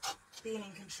about, being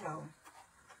in control.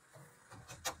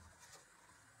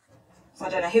 So I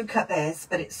don't know who cut theirs,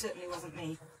 but it certainly wasn't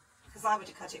me, because I would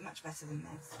have cut it much better than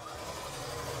this.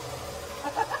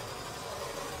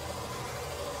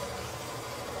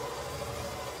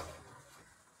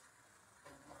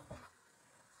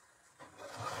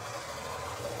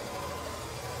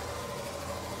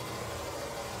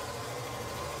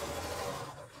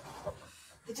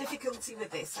 The difficulty with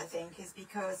this, I think, is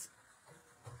because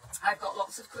I've got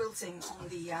lots of quilting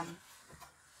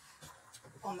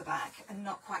on the back and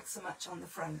not quite so much on the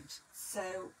front.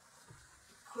 So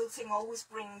quilting always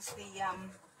brings the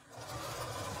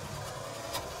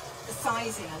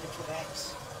size in a little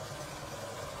bit.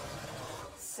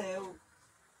 So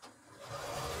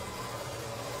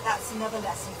that's another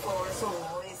lesson for us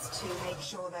all, is to make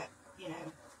sure that, you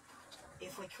know,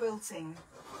 if we're quilting,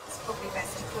 it's probably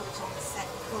best to quilt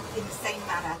in the same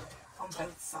manner on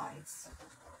both sides.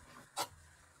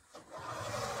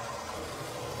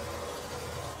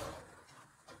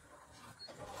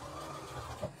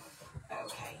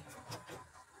 Okay,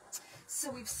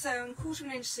 so we've sewn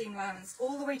 1/4 inch seam allowance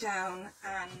all the way down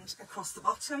and across the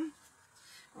bottom.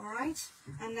 All right,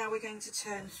 and now we're going to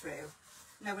turn through.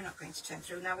 No, we're not going to turn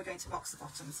through. Now we're going to box the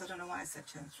bottom. So I don't know why I said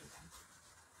turn through then.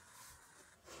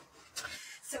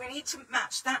 So we need to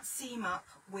match that seam up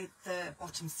with the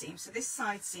bottom seam. So this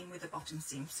side seam with the bottom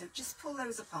seam. So just pull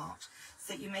those apart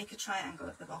so that you make a triangle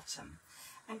at the bottom.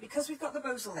 And because we've got the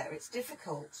bozel there, it's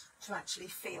difficult to actually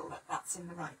feel that that's in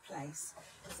the right place.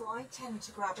 So I tend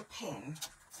to grab a pin,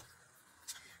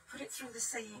 put it through the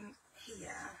seam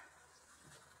here,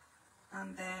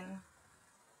 and then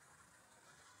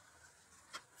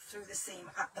through the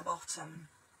seam at the bottom.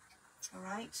 All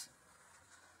right?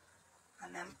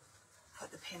 And then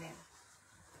put the pin in.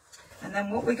 And then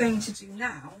what we're going to do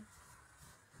now,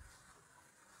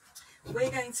 we're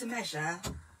going to measure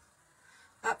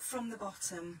up from the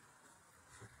bottom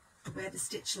where the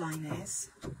stitch line is.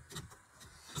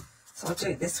 So I'll do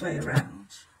it this way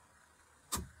around.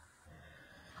 It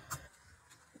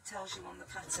tells you on the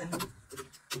pattern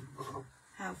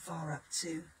how far up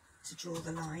to draw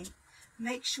the line.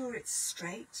 Make sure it's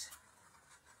straight,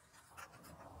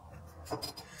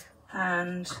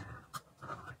 and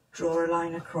draw a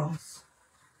line across.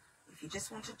 If you just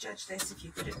want to judge this, if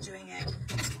you're good at doing it,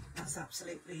 that's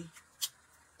absolutely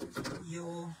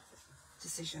your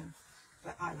decision.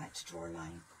 But I like to draw a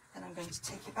line. Then I'm going to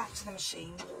take it back to the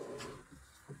machine.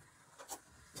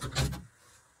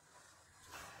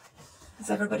 Is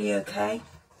everybody okay?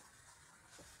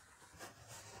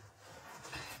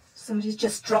 Somebody's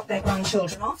just dropped their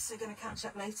grandchildren off, so they're going to catch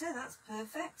up later. That's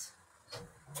perfect.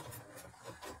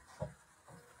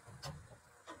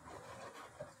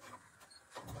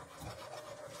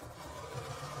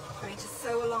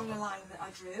 along the line that I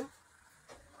drew.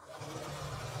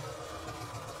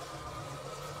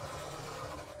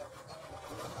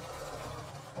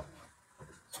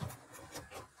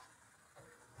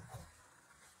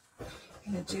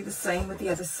 I'm going to do the same with the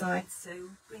other side. So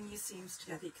bring your seams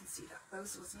together. You can see that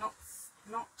both was not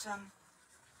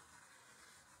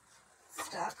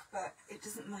stuck, but it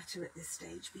doesn't matter at this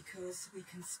stage because we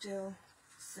can still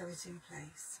sew it in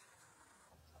place.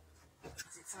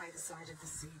 As it's either side of the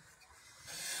seam.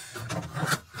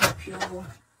 Pop your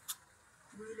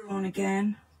ruler on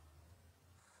again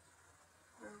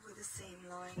over the seam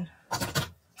line.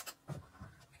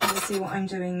 Can you see what I'm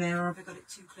doing there, or have I got it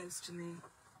too close to me?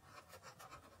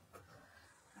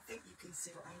 I think you can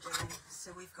see what I'm doing.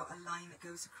 So we've got a line that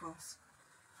goes across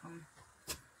from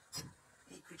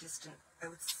equidistant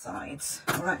both sides.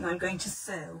 Alright, now I'm going to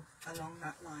sew along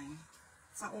that line.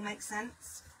 Does that all make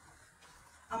sense?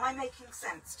 Am I making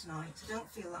sense tonight? I don't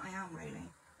feel that I am really.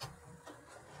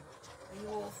 Are you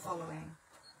all following?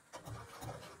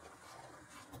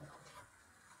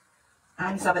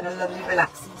 Anne's having a lovely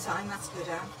relaxing time, that's good,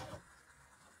 Anne.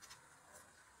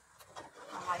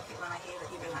 I like it when I hear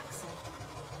that you're relaxing.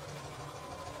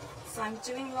 So I'm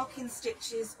doing lock-in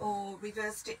stitches or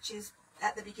reverse stitches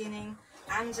at the beginning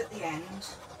and at the end,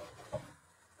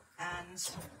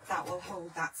 and that will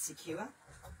hold that secure,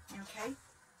 okay?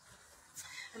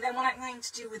 And then what I'm going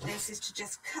to do with this is to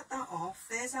just cut that off.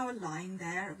 There's our line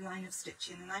there, a line of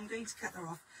stitching, and I'm going to cut that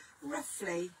off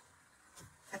roughly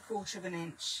 1/4 of an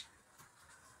inch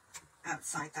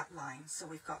outside that line. So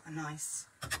we've got a nice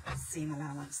seam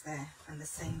allowance there, and the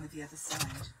same with the other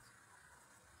side.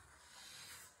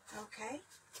 Okay.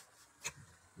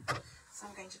 So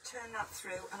I'm going to turn that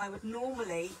through, and I would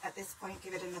normally at this point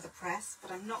give it another press,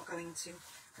 but I'm not going to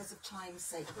because of time's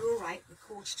sake. We're all right, we're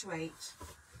 7:45.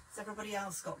 Has everybody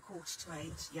else got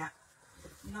 7:45? Yeah.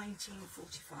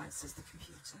 19:45 says the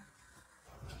computer.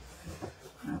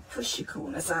 Now push your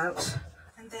corners out,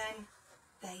 and then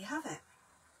there you have it.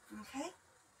 Okay.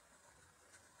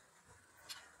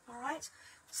 All right.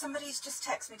 Somebody's just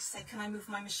texted me to say, can I move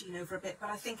my machine over a bit? But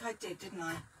I think I did, didn't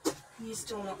I? Can you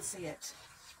still not see it?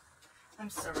 I'm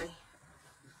sorry.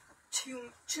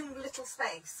 Too little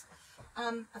space.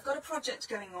 I've got a project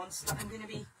going on, so that I'm going to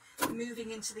be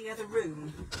moving into the other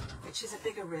room, which is a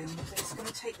bigger room, but it's going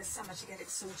to take the summer to get it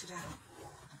sorted out.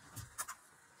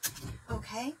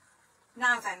 Okay,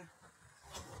 now then,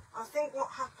 I think what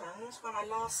happened when I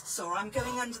last saw, I'm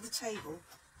going under the table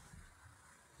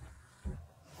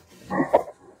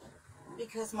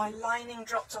because my lining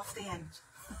dropped off the end.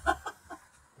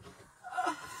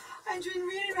 I'm doing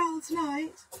really well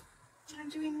tonight. I'm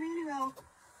doing really well.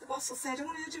 The boss will say, I don't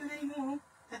want to do it anymore.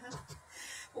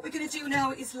 What we're going to do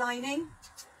now is lining.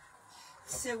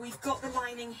 So we've got the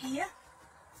lining here.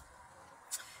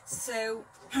 So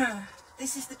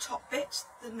this is the top bit,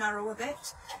 the narrower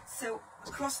bit. So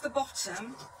across the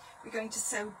bottom, we're going to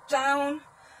sew down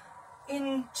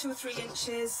in 2 or 3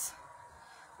 inches,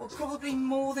 or probably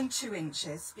more than 2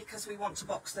 inches, because we want to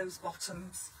box those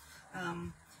bottoms.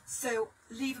 So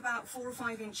leave about 4 or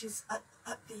 5 inches at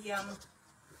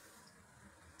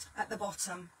the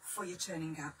bottom for your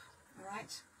turning gap. All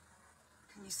right?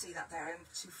 Can you see that there? I'm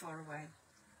too far away.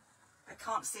 I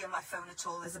can't see on my phone at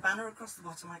all. There's a banner across the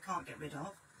bottom I can't get rid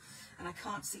of, and I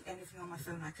can't see anything on my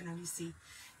phone. I can only see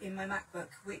in my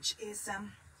MacBook, which is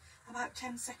about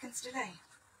 10 seconds delay.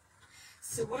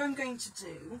 So what I'm going to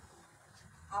do,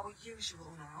 our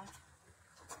usual now,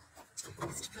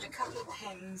 is to put a couple of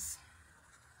pins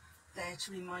there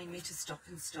to remind me to stop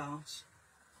and start.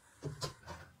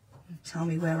 And tell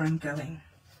me where I'm going.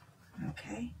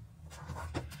 Okay.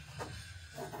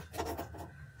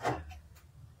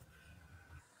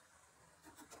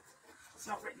 It's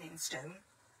not written in stone,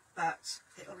 but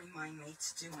it'll remind me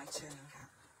to do my turning gap.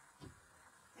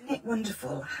 Isn't it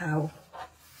wonderful how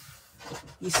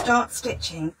you start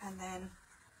stitching and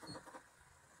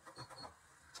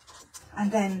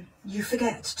then you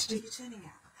forget to do your turning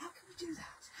gap? How can we do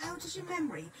that? How does your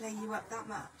memory play you up that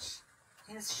much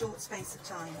in a short space of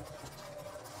time?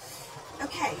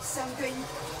 Okay, so I'm going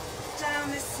down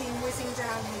this seam, whizzing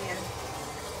down here.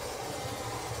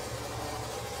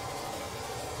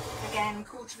 Again,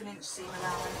 1/4 of an inch seam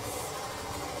allowance.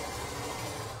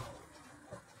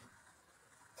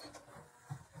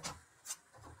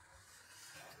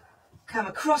 Come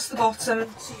across the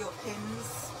bottom to your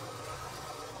pins.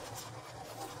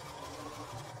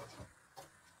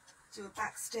 Do a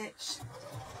back stitch.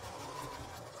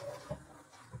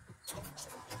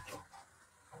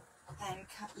 Then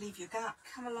leave your gap,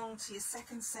 come along to your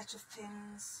second set of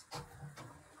pins.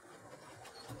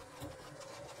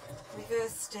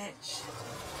 Reverse stitch.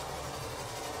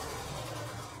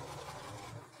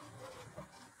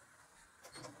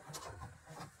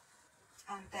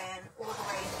 and then all the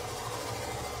way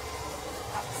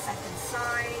up the second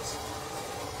side.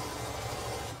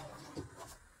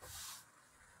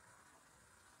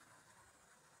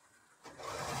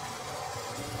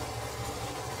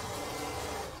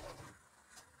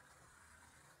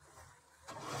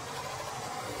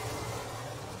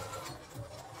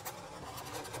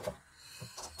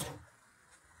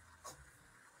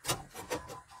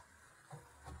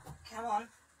 Come on,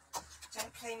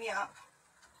 don't play me up.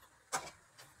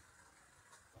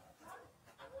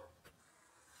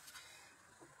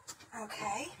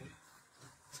 Okay,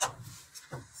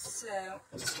 so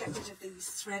just get rid of these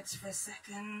threads for a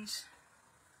second,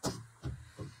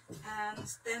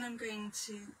 and then I'm going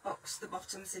to box the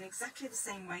bottoms in exactly the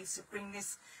same way. So bring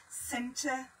this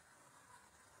centre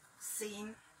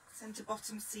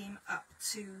bottom seam up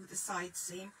to the side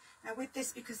seam. Now with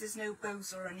this, because there's no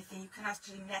bows or anything, you can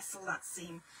actually nestle that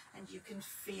seam and you can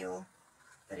feel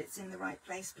that it's in the right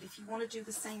place. But if you want to do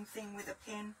the same thing with a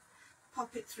pin,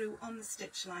 pop it through on the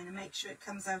stitch line and make sure it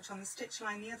comes out on the stitch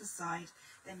line the other side,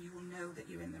 then you will know that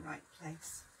you're in the right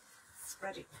place.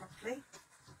 Spread it properly.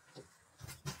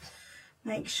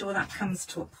 Make sure that comes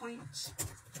to a point.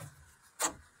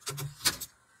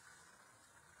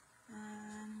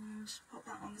 And pop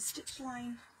that on the stitch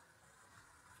line.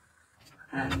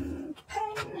 And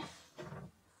pen.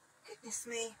 Goodness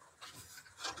me.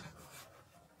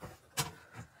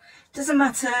 Doesn't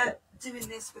matter doing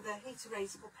this with a heat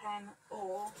erasable pen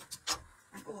or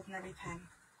an ordinary pen.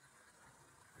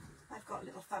 I've got a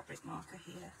little fabric marker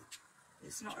here.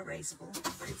 It's not erasable,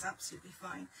 but it's absolutely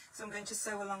fine. So I'm going to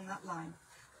sew along that line.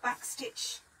 Back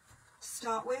stitch to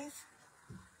start with.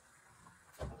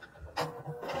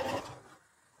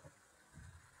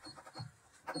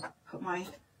 Put my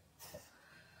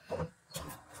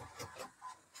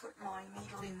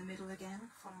needle in the middle again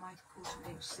from my 1/4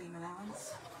 inch seam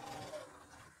allowance.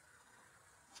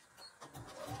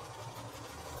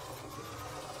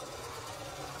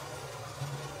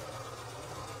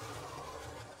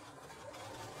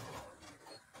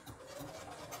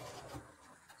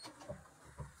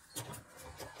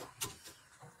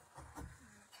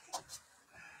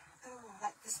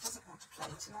 This doesn't want to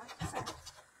play tonight, does it?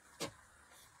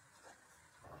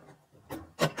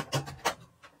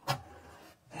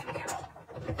 There we go.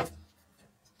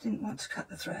 Didn't want to cut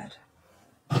the thread.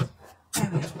 There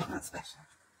we go, that's better.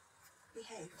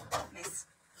 Behave, miss.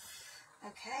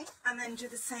 Okay, and then do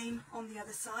the same on the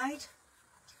other side.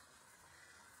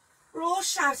 We're all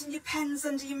shouting your pen's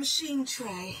under your machine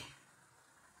tray.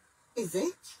 Is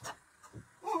it?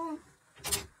 Oh.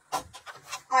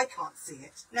 I can't see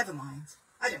it. Never mind.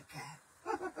 I don't care.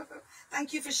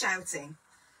 Thank you for shouting,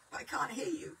 but I can't hear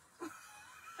you.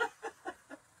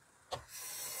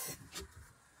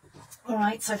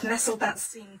 Alright, so I've nestled that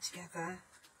seam together.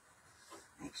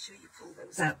 Make sure you pull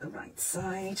those out the right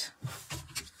side.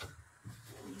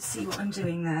 You see what I'm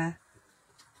doing there?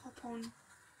 Pop on.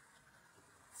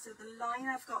 So the line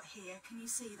I've got here, can you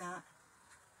see that?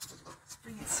 Let's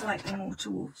bring it slightly more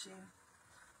towards you.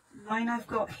 The line I've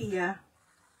got here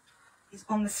is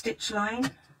on the stitch line,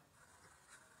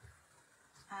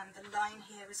 and the line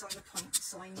here is on the point,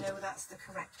 so I know that's the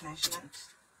correct measurement.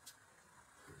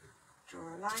 Draw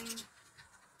a line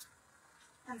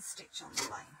and stitch on the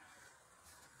line.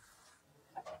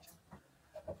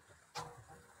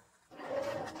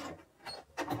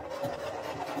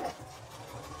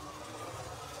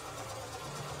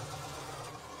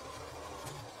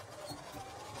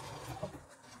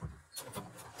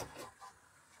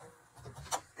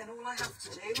 All I have to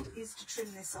do is to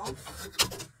trim this off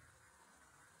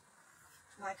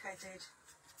like I did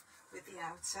with the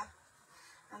outer,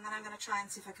 and then I'm going to try and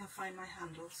see if I can find my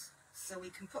handles, so we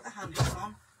can put the handles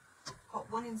on, pop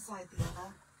one inside the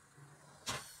other.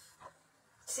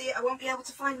 See, I won't be able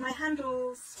to find my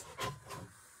handles.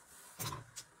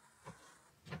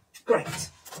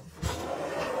 Great.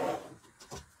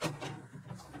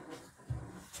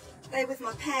 They're with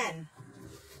my pen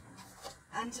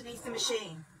underneath the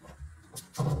machine.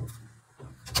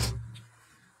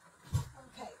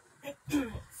 Okay,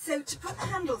 so to put the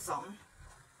handles on,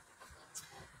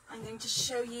 I'm going to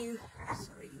show you,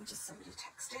 sorry, just somebody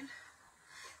texting.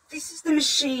 This is the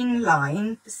machine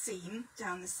line, the seam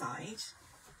down the side,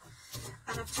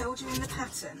 and I've told you in the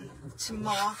pattern to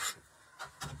mark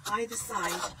either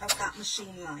side of that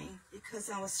machine line because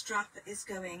our strap is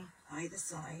going either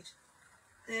side.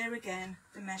 There again,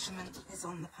 the measurement is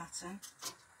on the pattern.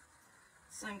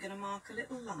 So I'm going to mark a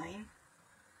little line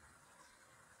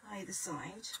either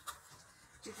side.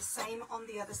 Do the same on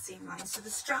the other seam line. So the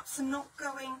straps are not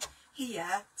going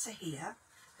here to here.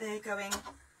 They're going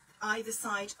either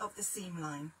side of the seam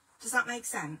line. Does that make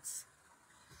sense?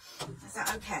 Is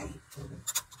that okay?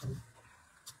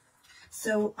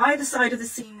 So either side of the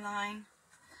seam line,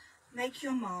 make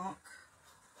your mark,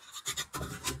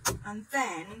 and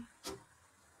then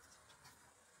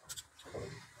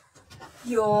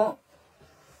your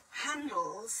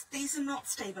handles, these are not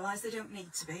stabilised, they don't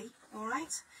need to be, all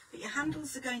right? But your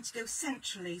handles are going to go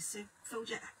centrally, so fold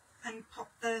it and pop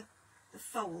the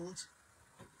fold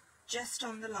just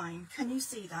on the line. Can you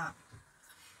see that?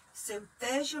 So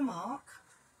there's your mark.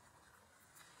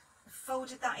 I've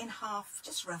folded that in half,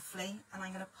 just roughly, and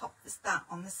I'm going to pop that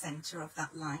on the centre of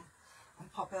that line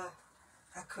and pop a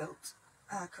quilter's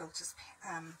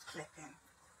clip in.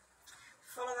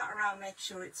 Follow that around, make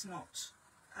sure it's not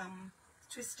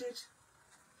twisted.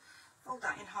 Fold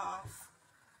that in half.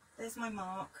 There's my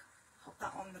mark. Pop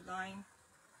that on the line.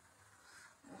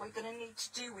 What we're going to need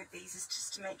to do with these is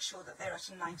just to make sure that they're at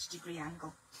a 90-degree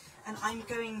angle. And I'm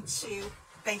going to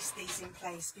baste these in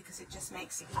place because it just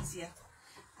makes it easier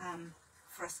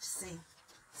for us to see.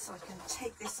 So I can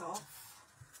take this off.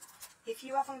 If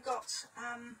you haven't got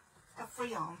a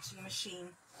free arm to your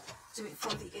machine, do it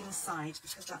from the inside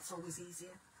because that's always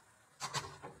easier.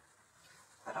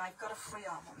 But I've got a free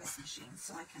arm on this machine,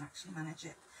 so I can actually manage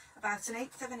it. About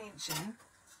 1/8 of an inch in.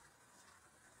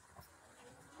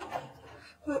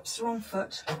 Whoops, wrong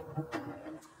foot.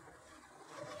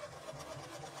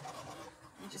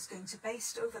 I'm just going to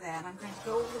baste over there, and I'm going to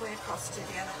go all the way across to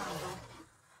the other handle.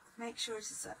 Make sure it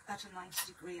is at a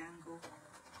 90-degree angle.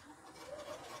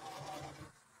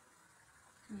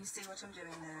 Can you see what I'm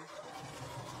doing there?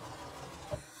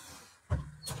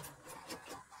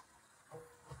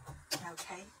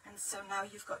 Okay, and so now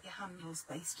you've got your handles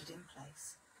basted in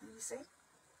place. Can you see?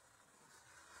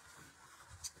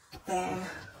 Then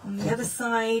on the other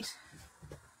side,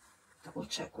 double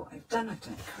check what I've done it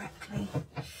correctly.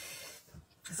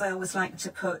 Because I always like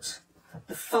to put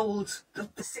the fold,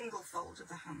 the single fold of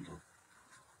the handle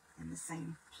in the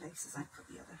same place as I put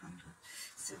the other handle.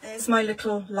 So there's my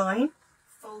little line,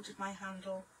 folded my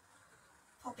handle,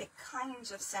 pop it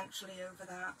kind of centrally over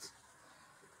that.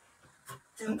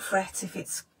 Don't fret if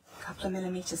it's a couple of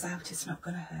millimetres out, it's not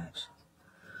going to hurt.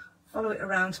 Follow it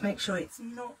around to make sure it's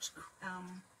not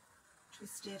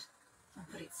twisted, and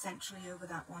put it centrally over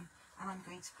that one. And I'm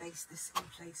going to baste this in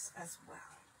place as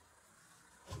well.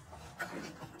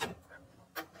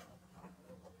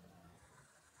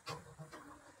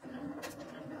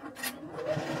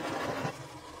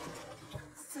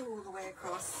 So all the way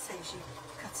across, saves you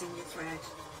cutting your thread.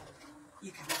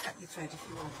 You can cut your thread if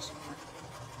you want to.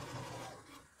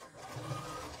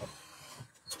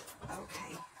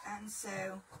 Okay, and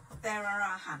so there are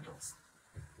our handles.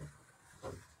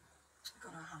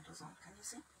 Got our handles on, can you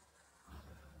see?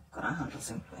 Got our handles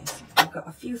in place. I've got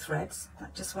a few threads that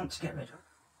I just want to get rid of.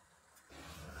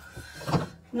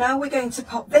 Now we're going to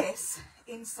pop this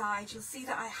inside. You'll see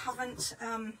that I haven't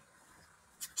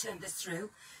turned this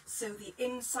through. So the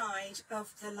inside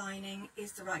of the lining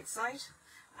is the right side,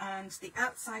 and the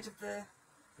outside of the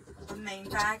main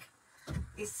bag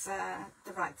is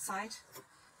the right side.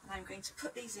 And I'm going to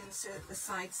put these in so that the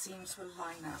side seams will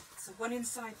line up. So one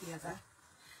inside the other.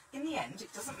 In the end,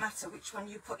 it doesn't matter which one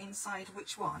you put inside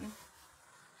which one.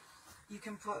 You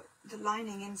can put the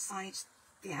lining inside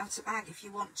the outer bag if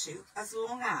you want to, as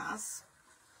long as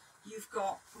you've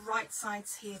got right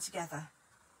sides here together.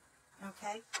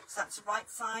 Okay, so that's the right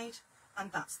side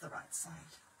and that's the right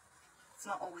side. It's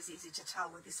not always easy to tell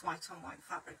with this white on white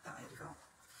fabric that I've got,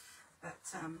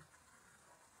 but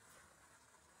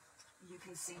you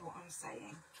can see what I'm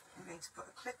saying. I'm going to put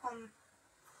a clip on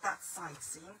that side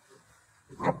seam.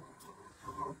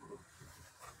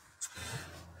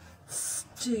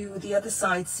 Do the other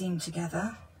side seam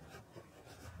together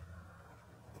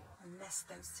and nest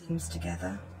those seams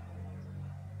together,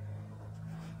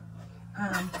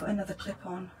 and put another clip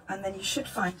on, and then you should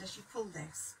find as you pull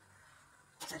this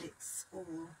that it's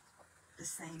all the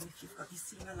same. If you've got your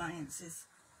seam alliances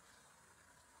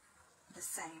the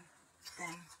same,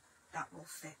 then that will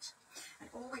fit. And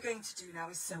all we're going to do now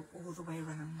is sew all the way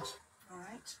around.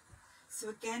 Alright, so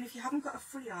again, if you haven't got a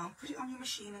free arm, put it on your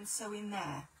machine and sew in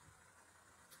there.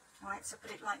 Alright, so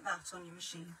put it like that on your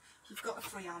machine. If you've got a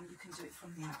free arm, you can do it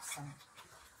from the outside.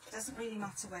 It doesn't really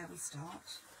matter where we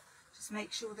start. Just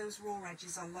make sure those raw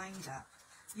edges are lined up.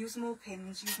 Use more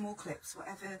pins, use more clips,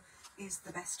 whatever is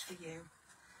the best for you.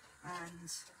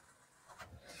 And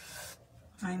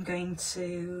I'm going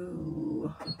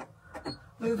to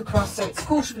move across so it's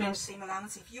 1/4 of an inch seam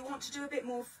allowance. If you want to do a bit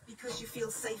more because you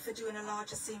feel safer doing a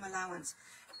larger seam allowance,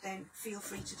 then feel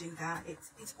free to do that.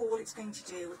 It's all it's going to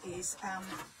do is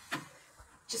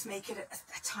just make it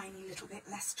a tiny little bit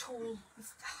less tall,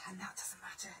 and that doesn't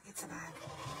matter, it's a bag.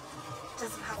 It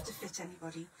doesn't have to fit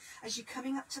anybody. As you're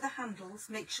coming up to the handles,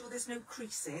 make sure there's no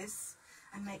creases,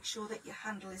 and make sure that your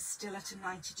handle is still at a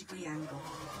 90-degree angle,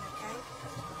 okay?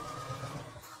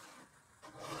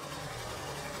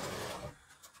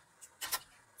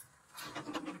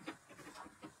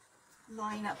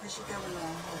 Line up as you go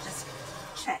along, or just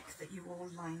check that you're all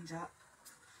lined up.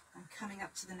 I'm coming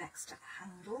up to the next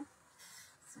handle,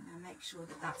 so now make sure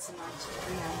that that's a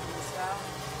 90-degree angle as well.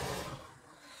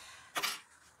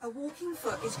 A walking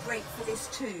foot is great for this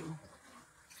too.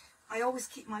 I always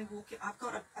keep my walking, I've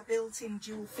got a built-in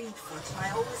dual feed foot, and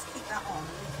I always keep that on,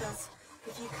 because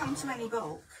if you come to any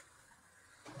bulk,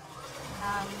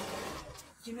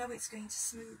 you know it's going to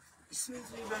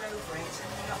smoothly run over it,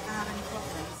 and you're not going to have any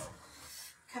problems.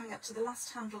 Coming up to the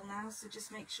last handle now, so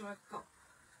just make sure I've got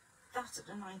that at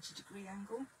a 90-degree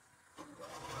angle.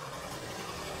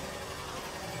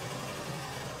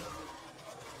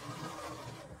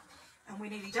 And we're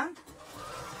nearly done.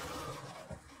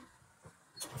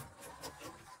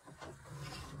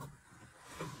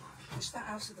 Push that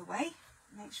out of the way.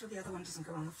 Make sure the other one doesn't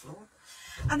go on the floor.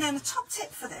 And then a top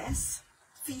tip for this,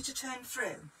 for you to turn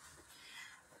through.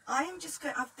 I am just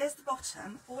going, there's the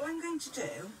bottom. All I'm going to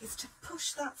do is to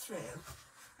push that through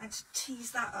and to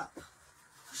tease that up.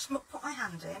 Put my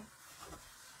hand in,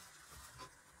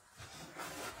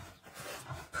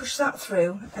 push that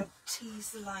through and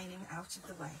tease the lining out of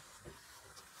the way.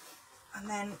 And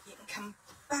then you can come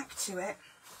back to it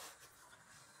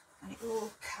and it will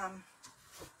all come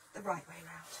the right way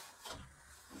round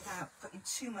without putting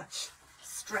too much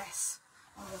stress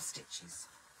on your stitches.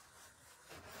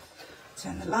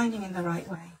 Turn the lining in the right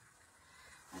way.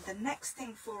 And the next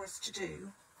thing for us to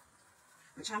do,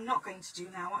 which I'm not going to do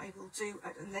now, I will do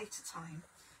at a later time.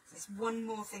 There's one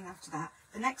more thing after that.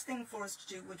 The next thing for us to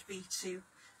do would be to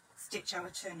stitch our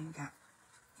turning gap.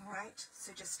 Alright,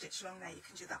 so just stitch along there. You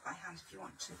can do that by hand if you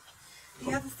want to.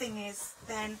 The other thing is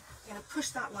then you're going to push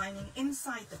that lining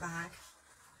inside the bag.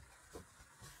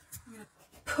 I'm going to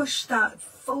push that,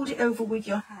 fold it over with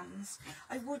your hands.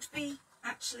 I would be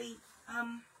actually,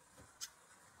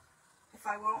 if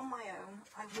I were on my own,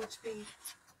 I would be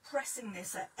pressing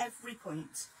this at every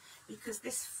point, because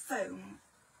this foam,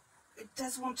 it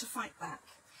does want to fight back.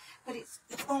 But it's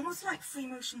almost like free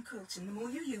motion quilting. The more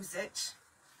you use it,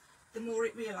 the more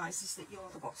it realises that you're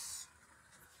the boss.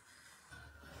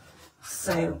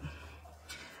 So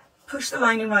push the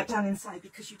lining right down inside,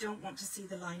 because you don't want to see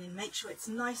the lining. Make sure it's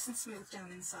nice and smooth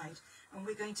down inside, and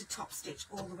we're going to top stitch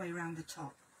all the way around the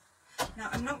top. Now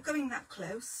I'm not going that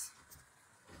close,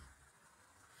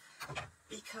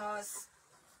 because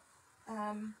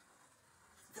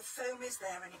the foam is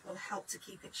there and it will help to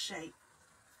keep its shape.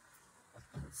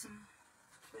 Put some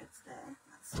threads there.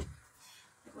 That's it.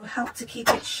 It will help to keep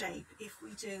its shape if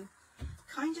we do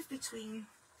kind of between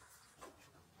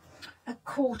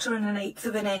 1/4 and 1/8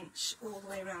 of an inch all the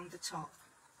way around the top.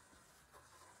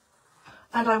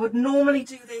 And I would normally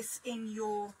do this in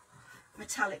your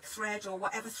metallic thread or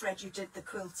whatever thread you did the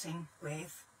quilting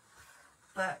with,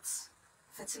 but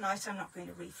for tonight I'm not going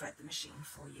to rethread the machine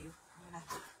for you. I'm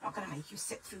not going to make you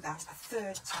sit through that a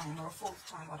 3rd time or a 4th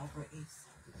time, whatever it is.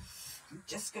 I'm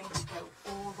just going to go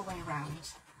all the way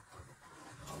around.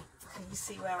 Can you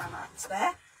see where I'm at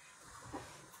there?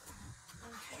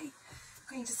 Okay, I'm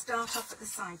going to start off at the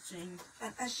side seam,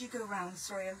 and as you go round,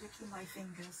 sorry, I'm licking my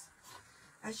fingers.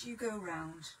 As you go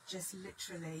round, just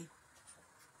literally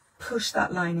push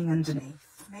that lining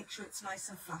underneath. Make sure it's nice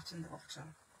and flat in the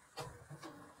bottom.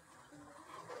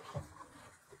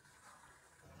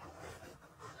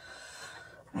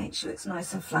 Make sure it's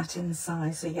nice and flat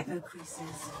inside so you get no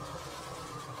creases.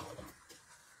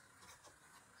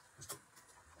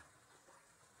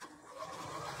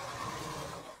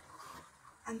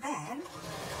 And then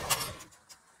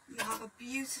you have a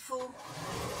beautiful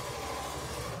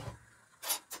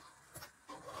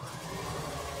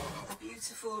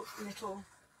little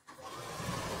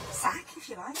sack, if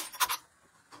you like.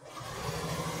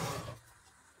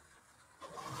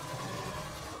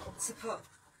 To put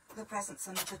the presents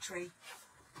under the tree.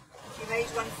 If you made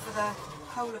one for the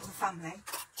whole of the family,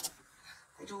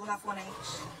 they'd all have one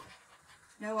each.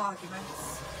 No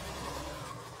arguments.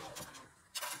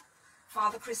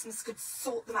 Father Christmas could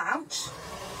sort them out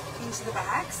into the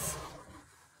bags,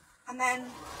 and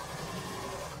then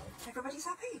everybody's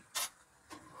happy.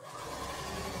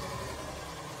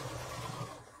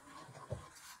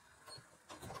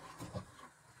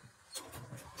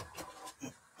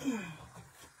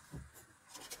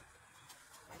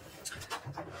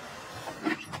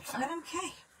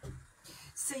 Okay,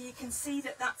 so you you can see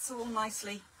that that's all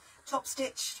nicely top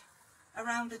stitched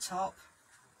around the top,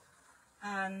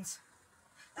 and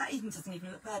that doesn't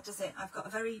even look bad, does it? I've got a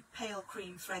very pale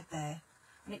cream thread there,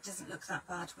 and it doesn't look that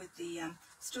bad with the,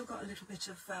 still got a little bit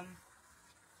of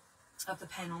the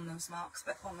pen on those marks,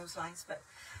 but on those lines, but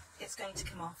it's going to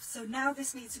come off. So now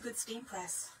this needs a good steam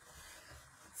press.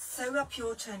 Sew up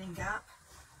your turning gap,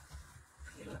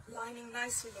 put your lining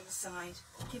nicely inside,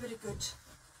 give it a good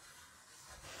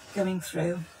going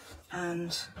through,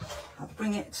 and I'll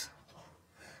bring it,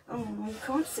 oh no, you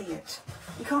can't see it,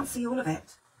 you can't see all of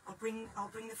it. I'll bring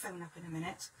the phone up in a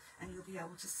minute and you'll be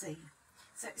able to see.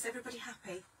 So is everybody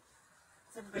happy?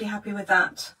 Is everybody happy with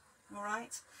that? All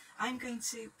right. I'm going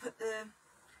to put the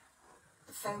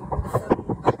phone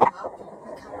back up,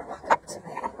 the camera back up to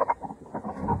me.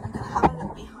 I'm going to have a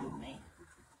look behind me.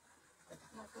 And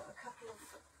I've got a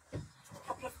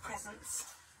couple of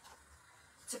presents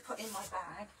to put in my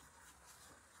bag.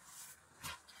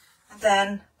 And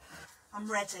then I'm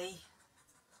ready.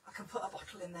 I can put a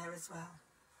bottle in there as well.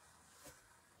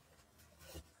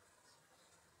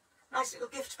 Nice little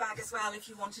gift bag as well if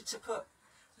you wanted to put,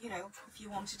 you know, if you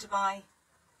wanted to buy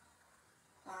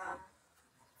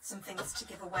some things to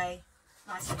give away.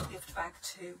 Nice little gift bag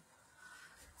too.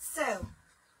 So,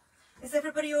 is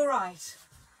everybody all right?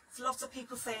 There's lots of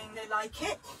people saying they like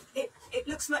it. It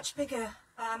looks much bigger.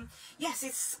 Yes,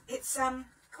 it's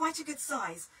quite a good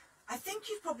size. I think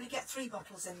you'd probably get 3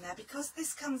 bottles in there because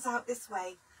this comes out this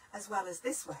way as well as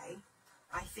this way.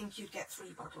 I think you'd get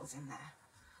 3 bottles in there.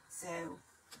 So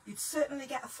you'd certainly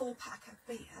get a full pack of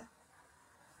beer.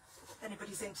 If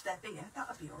anybody's into their beer, that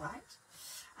would be all right.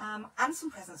 And some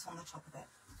presents on the top of it.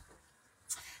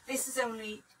 These are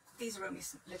only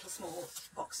some little small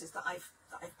boxes that I've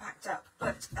packed up,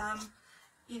 but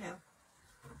you know,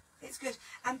 it's good.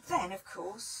 And then, of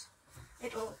course,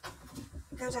 it'll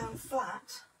go down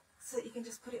flat so that you can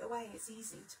just put it away. It's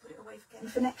easy to put it away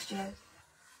for next year.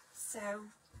 So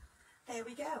there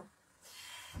we go.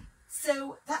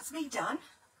 So that's me done.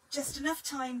 Just enough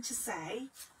time to say,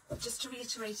 just to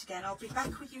reiterate again, I'll be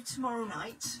back with you tomorrow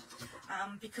night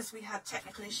because we had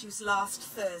technical issues last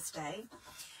Thursday.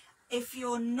 If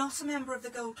you're not a member of the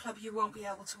Gold Club, you won't be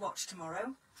able to watch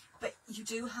tomorrow, but you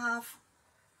do have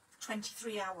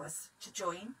 23 hours to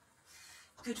join.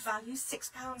 Good value,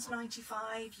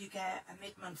 £6.95. You get a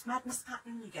mid-month madness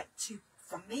pattern. You get 2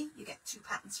 from me. You get 2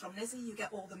 patterns from Lizzie. You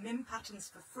get all the MIM patterns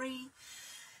for free.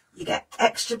 You get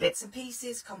extra bits and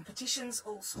pieces, competitions,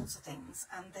 all sorts of things.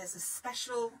 And there's a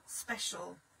special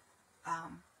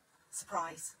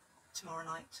surprise tomorrow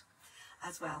night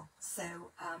as well.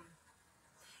 So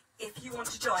if you want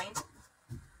to join,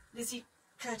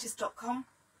 LizzieCurtis.com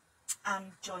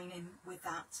and join in with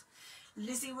that.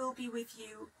 Lizzie will be with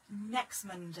you next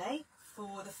Monday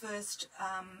for the first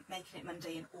Making It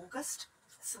Monday in August.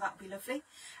 So that'll be lovely.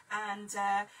 And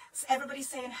so everybody's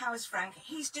saying, how is Frank?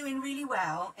 He's doing really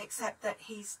well, except that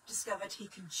he's discovered he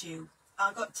can chew.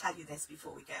 I've got to tell you this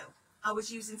before we go. I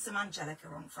was using some Angelica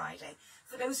on Friday.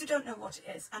 For those who don't know what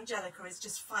it is, Angelica is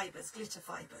just fibres, glitter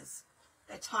fibres.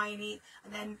 They're tiny,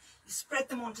 and then you spread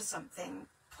them onto something,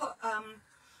 put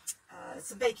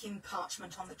some baking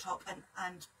parchment on the top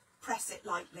and press it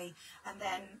lightly, and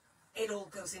then it all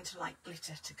goes into like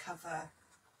glitter to cover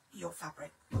your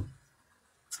fabric.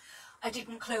 I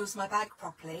didn't close my bag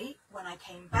properly when I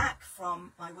came back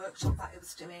from my workshop that I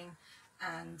was doing,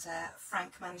 and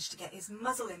Frank managed to get his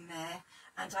muzzle in there,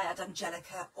 and I had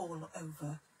Angelica all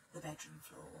over the bedroom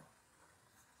floor,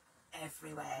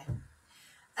 everywhere.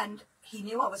 And he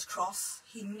knew I was cross,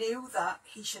 he knew that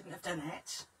he shouldn't have done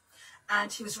it,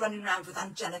 and he was running around with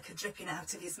Angelica dripping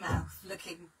out of his mouth,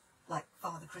 looking like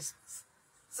Father Christmas.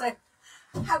 So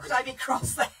how could I be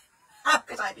cross then? How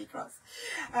could I be cross?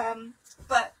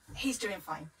 But he's doing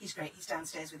fine. He's great. He's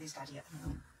downstairs with his daddy at the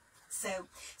moment. So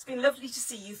it's been lovely to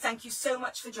see you. Thank you so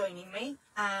much for joining me,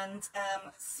 and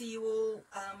see you all.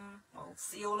 Well,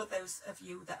 see all of those of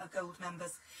you that are Gold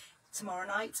members tomorrow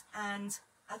night, and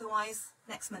otherwise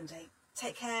next Monday.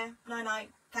 Take care. Night night.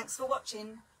 Thanks for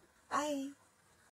watching. Bye.